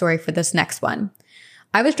backstory for this next one.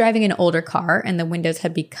 I was driving an older car and the windows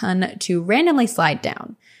had begun to randomly slide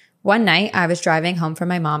down. One night I was driving home from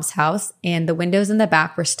my mom's house and the windows in the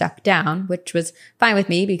back were stuck down, which was fine with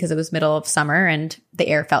me because it was middle of summer and the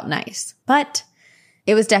air felt nice. But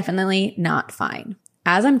it was definitely not fine.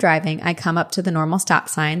 As I'm driving, I come up to the normal stop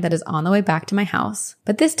sign that is on the way back to my house.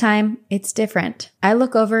 But this time, it's different. I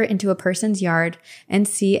look over into a person's yard and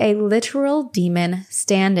see a literal demon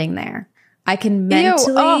standing there. I can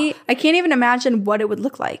mentally... Ew, I can't even imagine what it would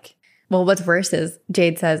look like. Well, what's worse is,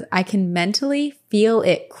 Jade says, I can mentally feel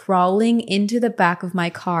it crawling into the back of my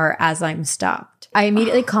car as I'm stopped. I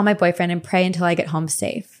immediately call my boyfriend and pray until I get home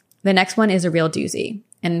safe. The next one is a real doozy.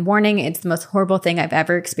 And warning, it's the most horrible thing I've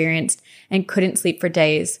ever experienced and couldn't sleep for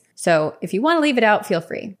days. So if you want to leave it out, feel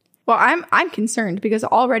free. Well, I'm concerned because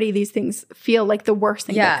already these things feel like the worst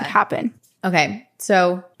thing that could happen. Okay.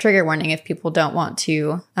 So trigger warning if people don't want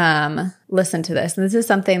to listen to this. And this is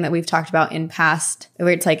something that we've talked about in past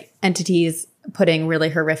where it's like entities putting really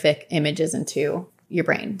horrific images into your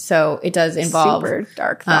brain. So it does involve super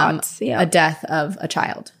dark thoughts. A death of a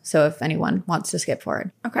child. So if anyone wants to skip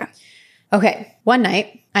forward. Okay. One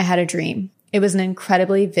night I had a dream. It was an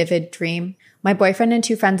incredibly vivid dream. My boyfriend and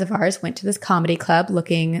 2 friends of ours went to this comedy club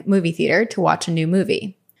looking movie theater to watch a new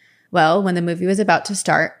movie. Well, when the movie was about to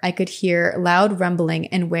start, I could hear loud rumbling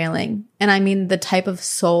and wailing. And I mean the type of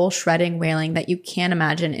soul-shredding wailing that you can't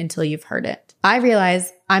imagine until you've heard it. I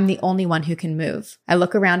realize I'm the only one who can move. I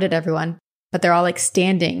look around at everyone, but they're all like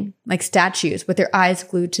standing, like statues with their eyes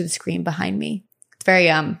glued to the screen behind me. It's very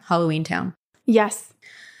Halloween Town. Yes.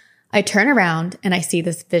 I turn around and I see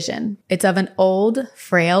this vision. It's of an old,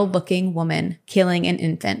 frail-looking woman killing an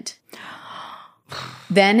infant.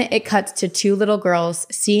 Then it cuts to 2 little girls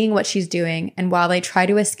seeing what she's doing, and while they try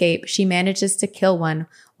to escape, she manages to kill one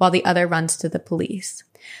while the other runs to the police.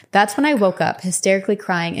 That's when I woke up, hysterically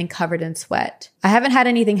crying and covered in sweat. I haven't had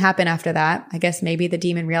anything happen after that. I guess maybe the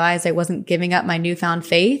demon realized I wasn't giving up my newfound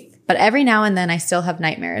faith, but every now and then I still have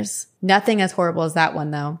nightmares. Nothing as horrible as that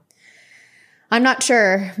one, though. I'm not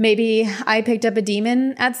sure. Maybe I picked up a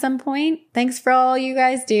demon at some point. Thanks for all you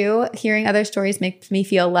guys do. Hearing other stories makes me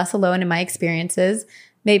feel less alone in my experiences.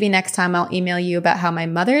 Maybe next time I'll email you about how my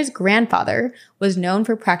mother's grandfather was known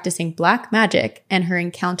for practicing black magic and her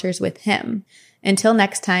encounters with him. Until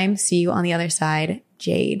next time, see you on the other side.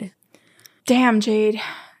 Jade. Damn, Jade.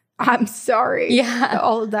 I'm sorry. Yeah. That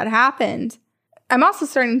all of that happened. I'm also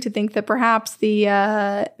starting to think that perhaps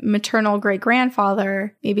the maternal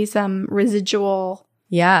great-grandfather, maybe some residual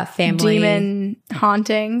family demon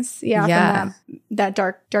hauntings. From that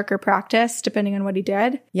darker practice, depending on what he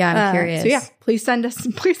did. Yeah, I'm curious. So please send us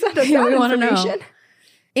that we want to information. know.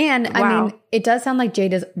 And I mean, it does sound like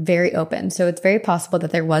Jade is very open. So it's very possible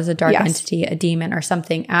that there was a dark entity, a demon or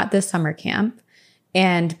something at this summer camp.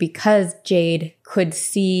 And because Jade could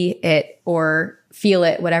see it or feel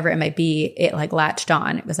it, whatever it might be, it like latched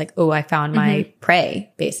on. It was like, oh, I found my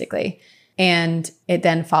prey, basically. And it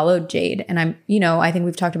then followed Jade. And I think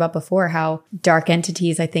we've talked about before how dark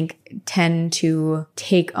entities, I think, tend to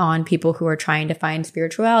take on people who are trying to find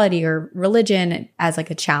spirituality or religion as like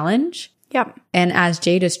a challenge. Yep. And as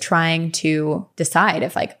Jade is trying to decide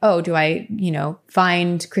if like, oh, do I,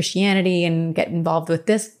 find Christianity and get involved with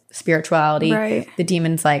this spirituality? Right. The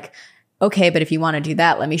demon's like, okay, but if you want to do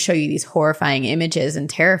that, let me show you these horrifying images and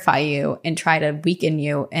terrify you and try to weaken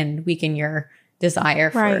you and weaken your desire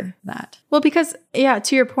for that. Well, because,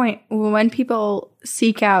 to your point, when people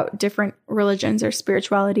seek out different religions or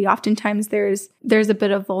spirituality, oftentimes there's a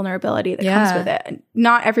bit of vulnerability that comes with it.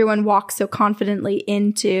 Not everyone walks so confidently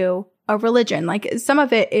into a religion. Like some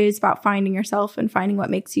of it is about finding yourself and finding what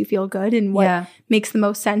makes you feel good and what makes the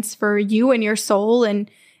most sense for you and your soul and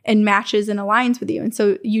matches and aligns with you. And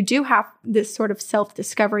so you do have this sort of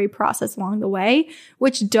self-discovery process along the way,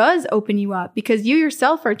 which does open you up because you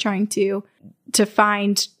yourself are trying to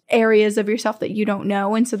find areas of yourself that you don't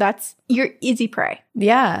know. And so that's your easy prey.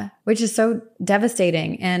 Yeah, which is so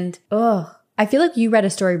devastating. And I feel like you read a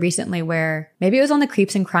story recently where maybe it was on the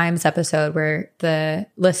Creeps and Crimes episode where the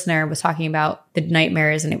listener was talking about the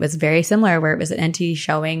nightmares, and it was very similar where it was an entity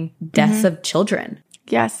showing deaths of children.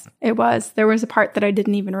 Yes, it was. There was a part that I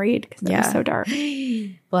didn't even read because it was so dark.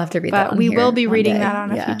 We'll have to read that. But we will be reading that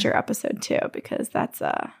on a future episode too, because that's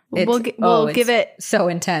we'll give it so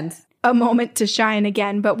intense a moment to shine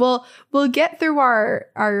again. But we'll get through our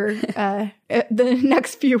the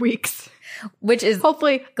next few weeks, which is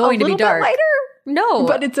hopefully going to be dark. Lighter. No,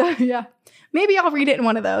 but it's maybe I'll read it in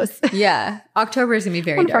one of those. October is gonna be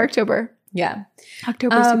very dark. October. Yeah.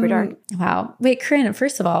 October's super dark. Wow. Wait, Corinne,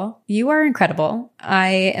 first of all, you are incredible.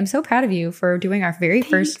 I am so proud of you for doing our very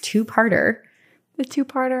first two-parter. The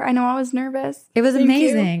two-parter. I know I was nervous. It was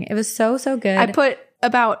amazing. It was so, so good. I put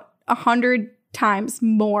about 100 times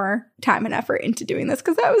more time and effort into doing this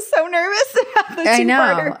because I was so nervous about the two-parter. I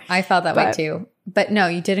know. I felt that way too. But no,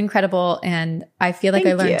 you did incredible. And I feel like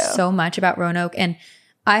I learned so much about Roanoke. And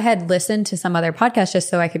I had listened to some other podcasts just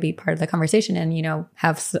so I could be part of the conversation and,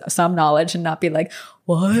 have some knowledge and not be like,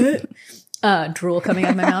 what? Drool coming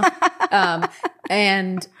out of my mouth.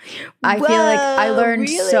 And I feel like I learned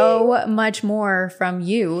so much more from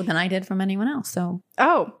you than I did from anyone else. So,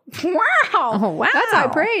 wow. Oh, wow. That's high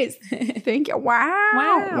praise. Thank you.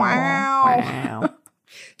 Wow.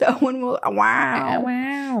 That one will,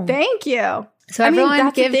 wow. Thank you. So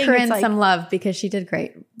everyone give Corinne some love because she did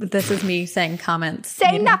great. This is me saying comments.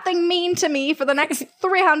 Say nothing mean to me for the next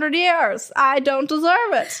 300 years. I don't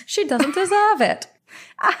deserve it. She doesn't deserve it.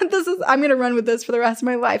 I'm going to run with this for the rest of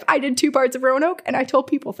my life. I did 2 parts of Roanoke and I told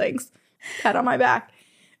people things. Pat on my back.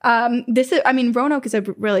 Roanoke is a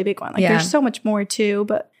really big one. Like there's so much more too,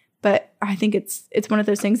 but I think it's one of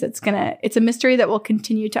those things that's it's a mystery that will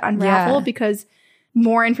continue to unravel because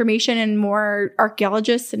more information and more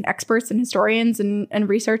archaeologists and experts and historians and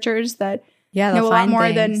researchers that know a lot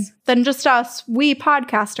more than just us. We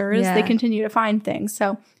podcasters, they continue to find things.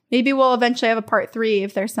 So maybe we'll eventually have a part 3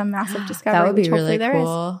 if there's some massive discovery. That would be really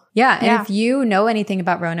cool. Yeah. And if you know anything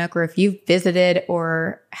about Roanoke or if you've visited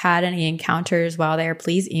or had any encounters while there,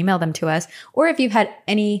 please email them to us. Or if you've had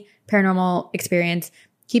any paranormal experience,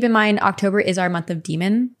 keep in mind, October is our month of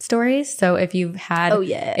demon stories. So if you've had,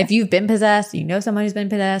 if you've been possessed, you know someone who's been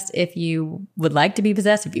possessed, if you would like to be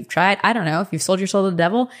possessed, if you've tried, I don't know, if you've sold your soul to the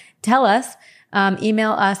devil, tell us.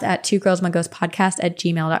 Email us at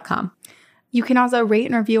twogirlsoneghostpodcast@gmail.com. You can also rate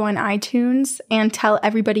and review on iTunes and tell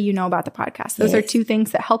everybody you know about the podcast. Those are 2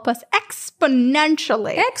 things that help us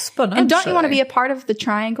exponentially. And don't you want to be a part of the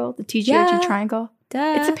triangle, the TGOG triangle?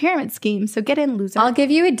 Duh. It's a pyramid scheme, so get in, loser. I'll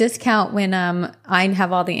give you a discount when I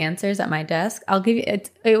have all the answers at my desk. I'll give you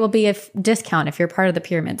it will be a discount if you're part of the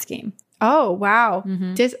pyramid scheme. Oh, wow.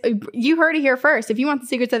 Mm-hmm. You heard it here first. If you want the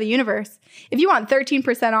secrets of the universe, if you want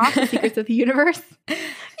 13% off the secrets of the universe,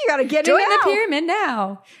 you got to get Join the pyramid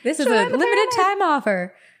now. This is a limited time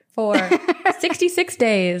offer for 66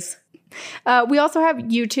 days. We also have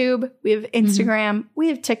YouTube. We have Instagram. We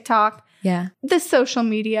have TikTok. Yeah. The social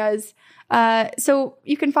medias. So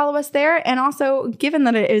you can follow us there. And also, given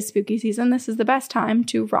that it is spooky season, this is the best time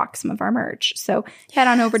to rock some of our merch. So head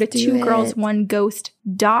on over to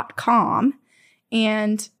twogirlsoneghost.com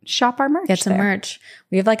and shop our merch. Get some merch.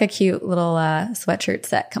 We have like a cute little sweatshirt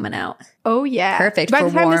set coming out. Oh, yeah. Perfect By for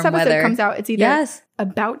the time warm this episode weather. comes out, it's either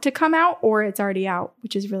about to come out or it's already out,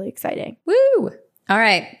 which is really exciting. Woo! All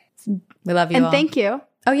right. We love you all. And thank you.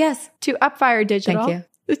 Oh, yes. To Upfire Digital. Thank you.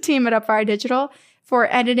 The team at Upfire Digital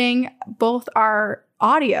for editing both our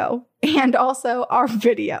audio and also our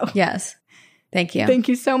video. Yes. Thank you. Thank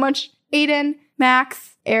you so much, Aiden,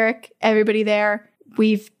 Max, Eric, everybody there.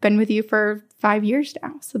 We've been with you for 5 years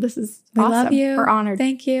now. So this is awesome. Love you. We're honored.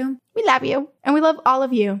 Thank you. We love you. And we love all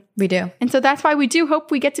of you. We do. And so that's why we do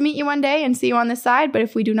hope we get to meet you one day and see you on this side. But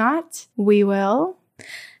if we do not, we will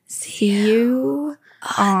see you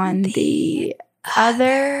on the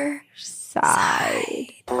other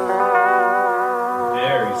side.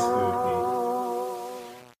 Very spooky.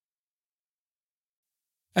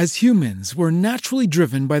 As humans, we're naturally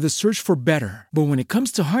driven by the search for better. But when it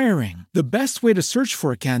comes to hiring, the best way to search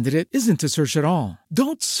for a candidate isn't to search at all.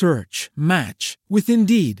 Don't search, match with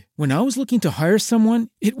Indeed. When I was looking to hire someone,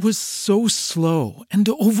 it was so slow and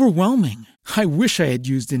overwhelming. I wish I had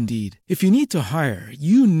used Indeed. If you need to hire,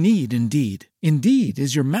 you need Indeed. Indeed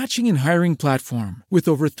is your matching and hiring platform with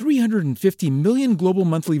over 350 million global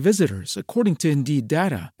monthly visitors, according to Indeed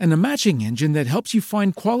data, and a matching engine that helps you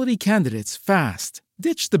find quality candidates fast.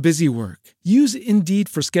 Ditch the busy work. Use Indeed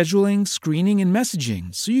for scheduling, screening, and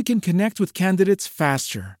messaging so you can connect with candidates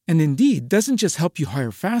faster. And Indeed doesn't just help you hire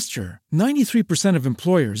faster. 93% of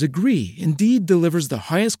employers agree Indeed delivers the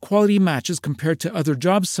highest quality matches compared to other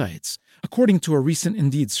job sites, according to a recent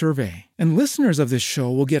Indeed survey. And listeners of this show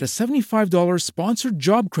will get a $75 sponsored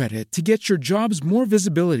job credit to get your jobs more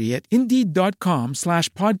visibility at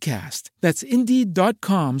Indeed.com/podcast. That's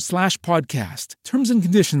Indeed.com/podcast. Terms and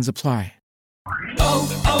conditions apply.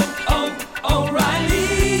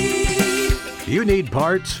 O'Reilly. You need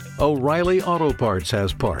parts? O'Reilly Auto Parts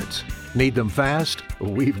has parts. Need them fast?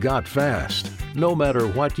 We've got fast. No matter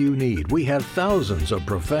what you need, we have thousands of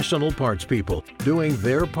professional parts people doing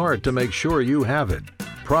their part to make sure you have it.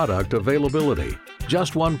 Product availability.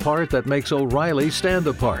 Just one part that makes O'Reilly stand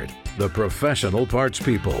apart. The professional parts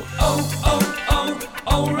people.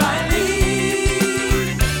 O'Reilly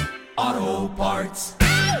Auto Parts.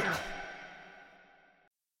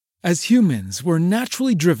 As humans, we're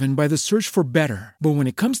naturally driven by the search for better. But when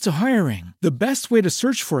it comes to hiring, the best way to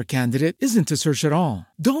search for a candidate isn't to search at all.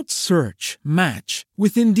 Don't search, match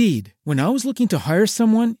with Indeed. When I was looking to hire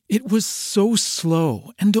someone, it was so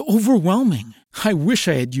slow and overwhelming. I wish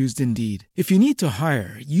I had used Indeed. If you need to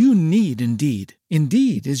hire, you need Indeed.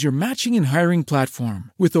 Indeed is your matching and hiring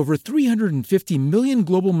platform with over 350 million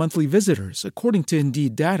global monthly visitors, according to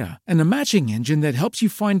Indeed data, and a matching engine that helps you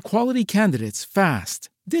find quality candidates fast.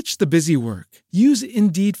 Ditch the busy work. Use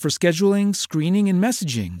Indeed for scheduling, screening, and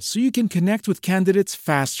messaging so you can connect with candidates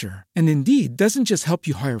faster. And Indeed doesn't just help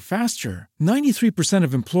you hire faster. 93%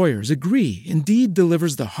 of employers agree Indeed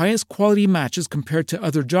delivers the highest quality matches compared to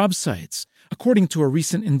other job sites, according to a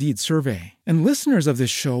recent Indeed survey. And listeners of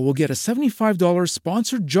this show will get a $75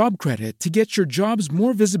 sponsored job credit to get your jobs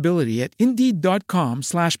more visibility at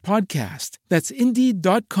Indeed.com/podcast. That's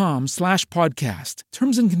Indeed.com/podcast.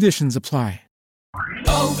 Terms and conditions apply.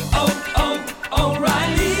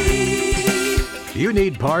 O'Reilly. You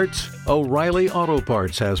need parts? O'Reilly Auto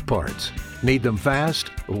Parts has parts. Need them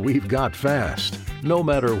fast? We've got fast. No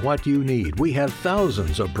matter what you need, we have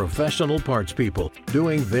thousands of professional parts people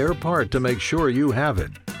doing their part to make sure you have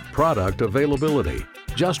it. Product availability.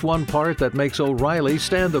 Just one part that makes O'Reilly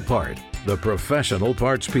stand apart. The professional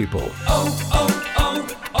parts people.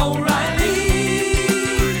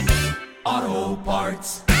 O'Reilly Auto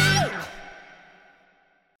Parts.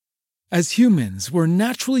 As humans, we're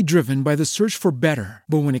naturally driven by the search for better.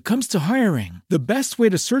 But when it comes to hiring, the best way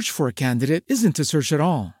to search for a candidate isn't to search at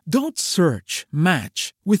all. Don't search,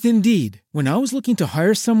 match with Indeed. When I was looking to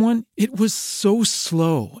hire someone, it was so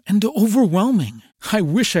slow and overwhelming. I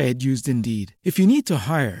wish I had used Indeed. If you need to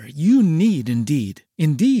hire, you need Indeed.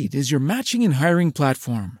 Indeed is your matching and hiring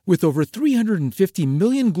platform with over 350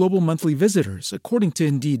 million global monthly visitors, according to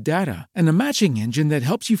Indeed data, and a matching engine that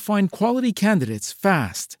helps you find quality candidates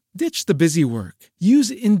fast. Ditch the busy work.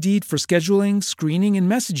 Use Indeed for scheduling, screening,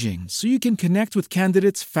 and messaging so you can connect with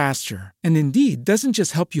candidates faster. And Indeed doesn't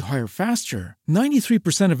just help you hire faster.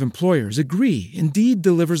 93% of employers agree Indeed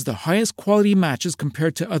delivers the highest quality matches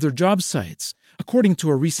compared to other job sites, according to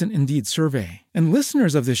a recent Indeed survey. And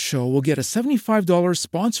listeners of this show will get a $75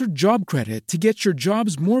 sponsored job credit to get your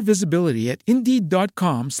jobs more visibility at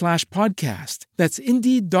Indeed.com/podcast. That's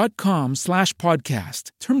Indeed.com/podcast.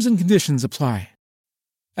 Terms and conditions apply.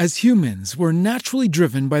 As humans, we're naturally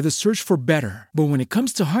driven by the search for better. But when it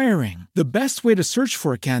comes to hiring, the best way to search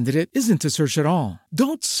for a candidate isn't to search at all.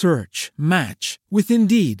 Don't search, match with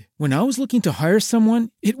Indeed. When I was looking to hire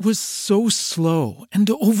someone, it was so slow and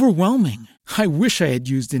overwhelming. I wish I had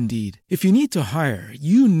used Indeed. If you need to hire,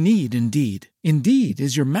 you need Indeed. Indeed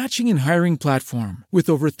is your matching and hiring platform with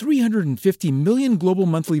over 350 million global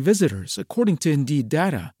monthly visitors, according to Indeed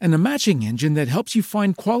data, and a matching engine that helps you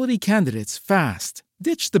find quality candidates fast.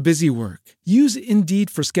 Ditch the busy work. Use Indeed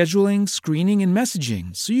for scheduling, screening, and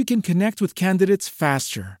messaging so you can connect with candidates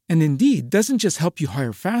faster. And Indeed doesn't just help you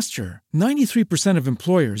hire faster. 93% of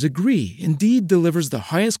employers agree Indeed delivers the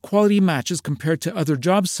highest quality matches compared to other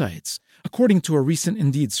job sites, according to a recent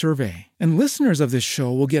Indeed survey. And listeners of this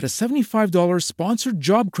show will get a $75 sponsored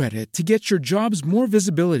job credit to get your jobs more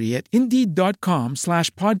visibility at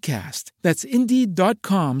Indeed.com/podcast. That's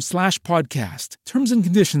Indeed.com/podcast. Terms and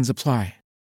conditions apply.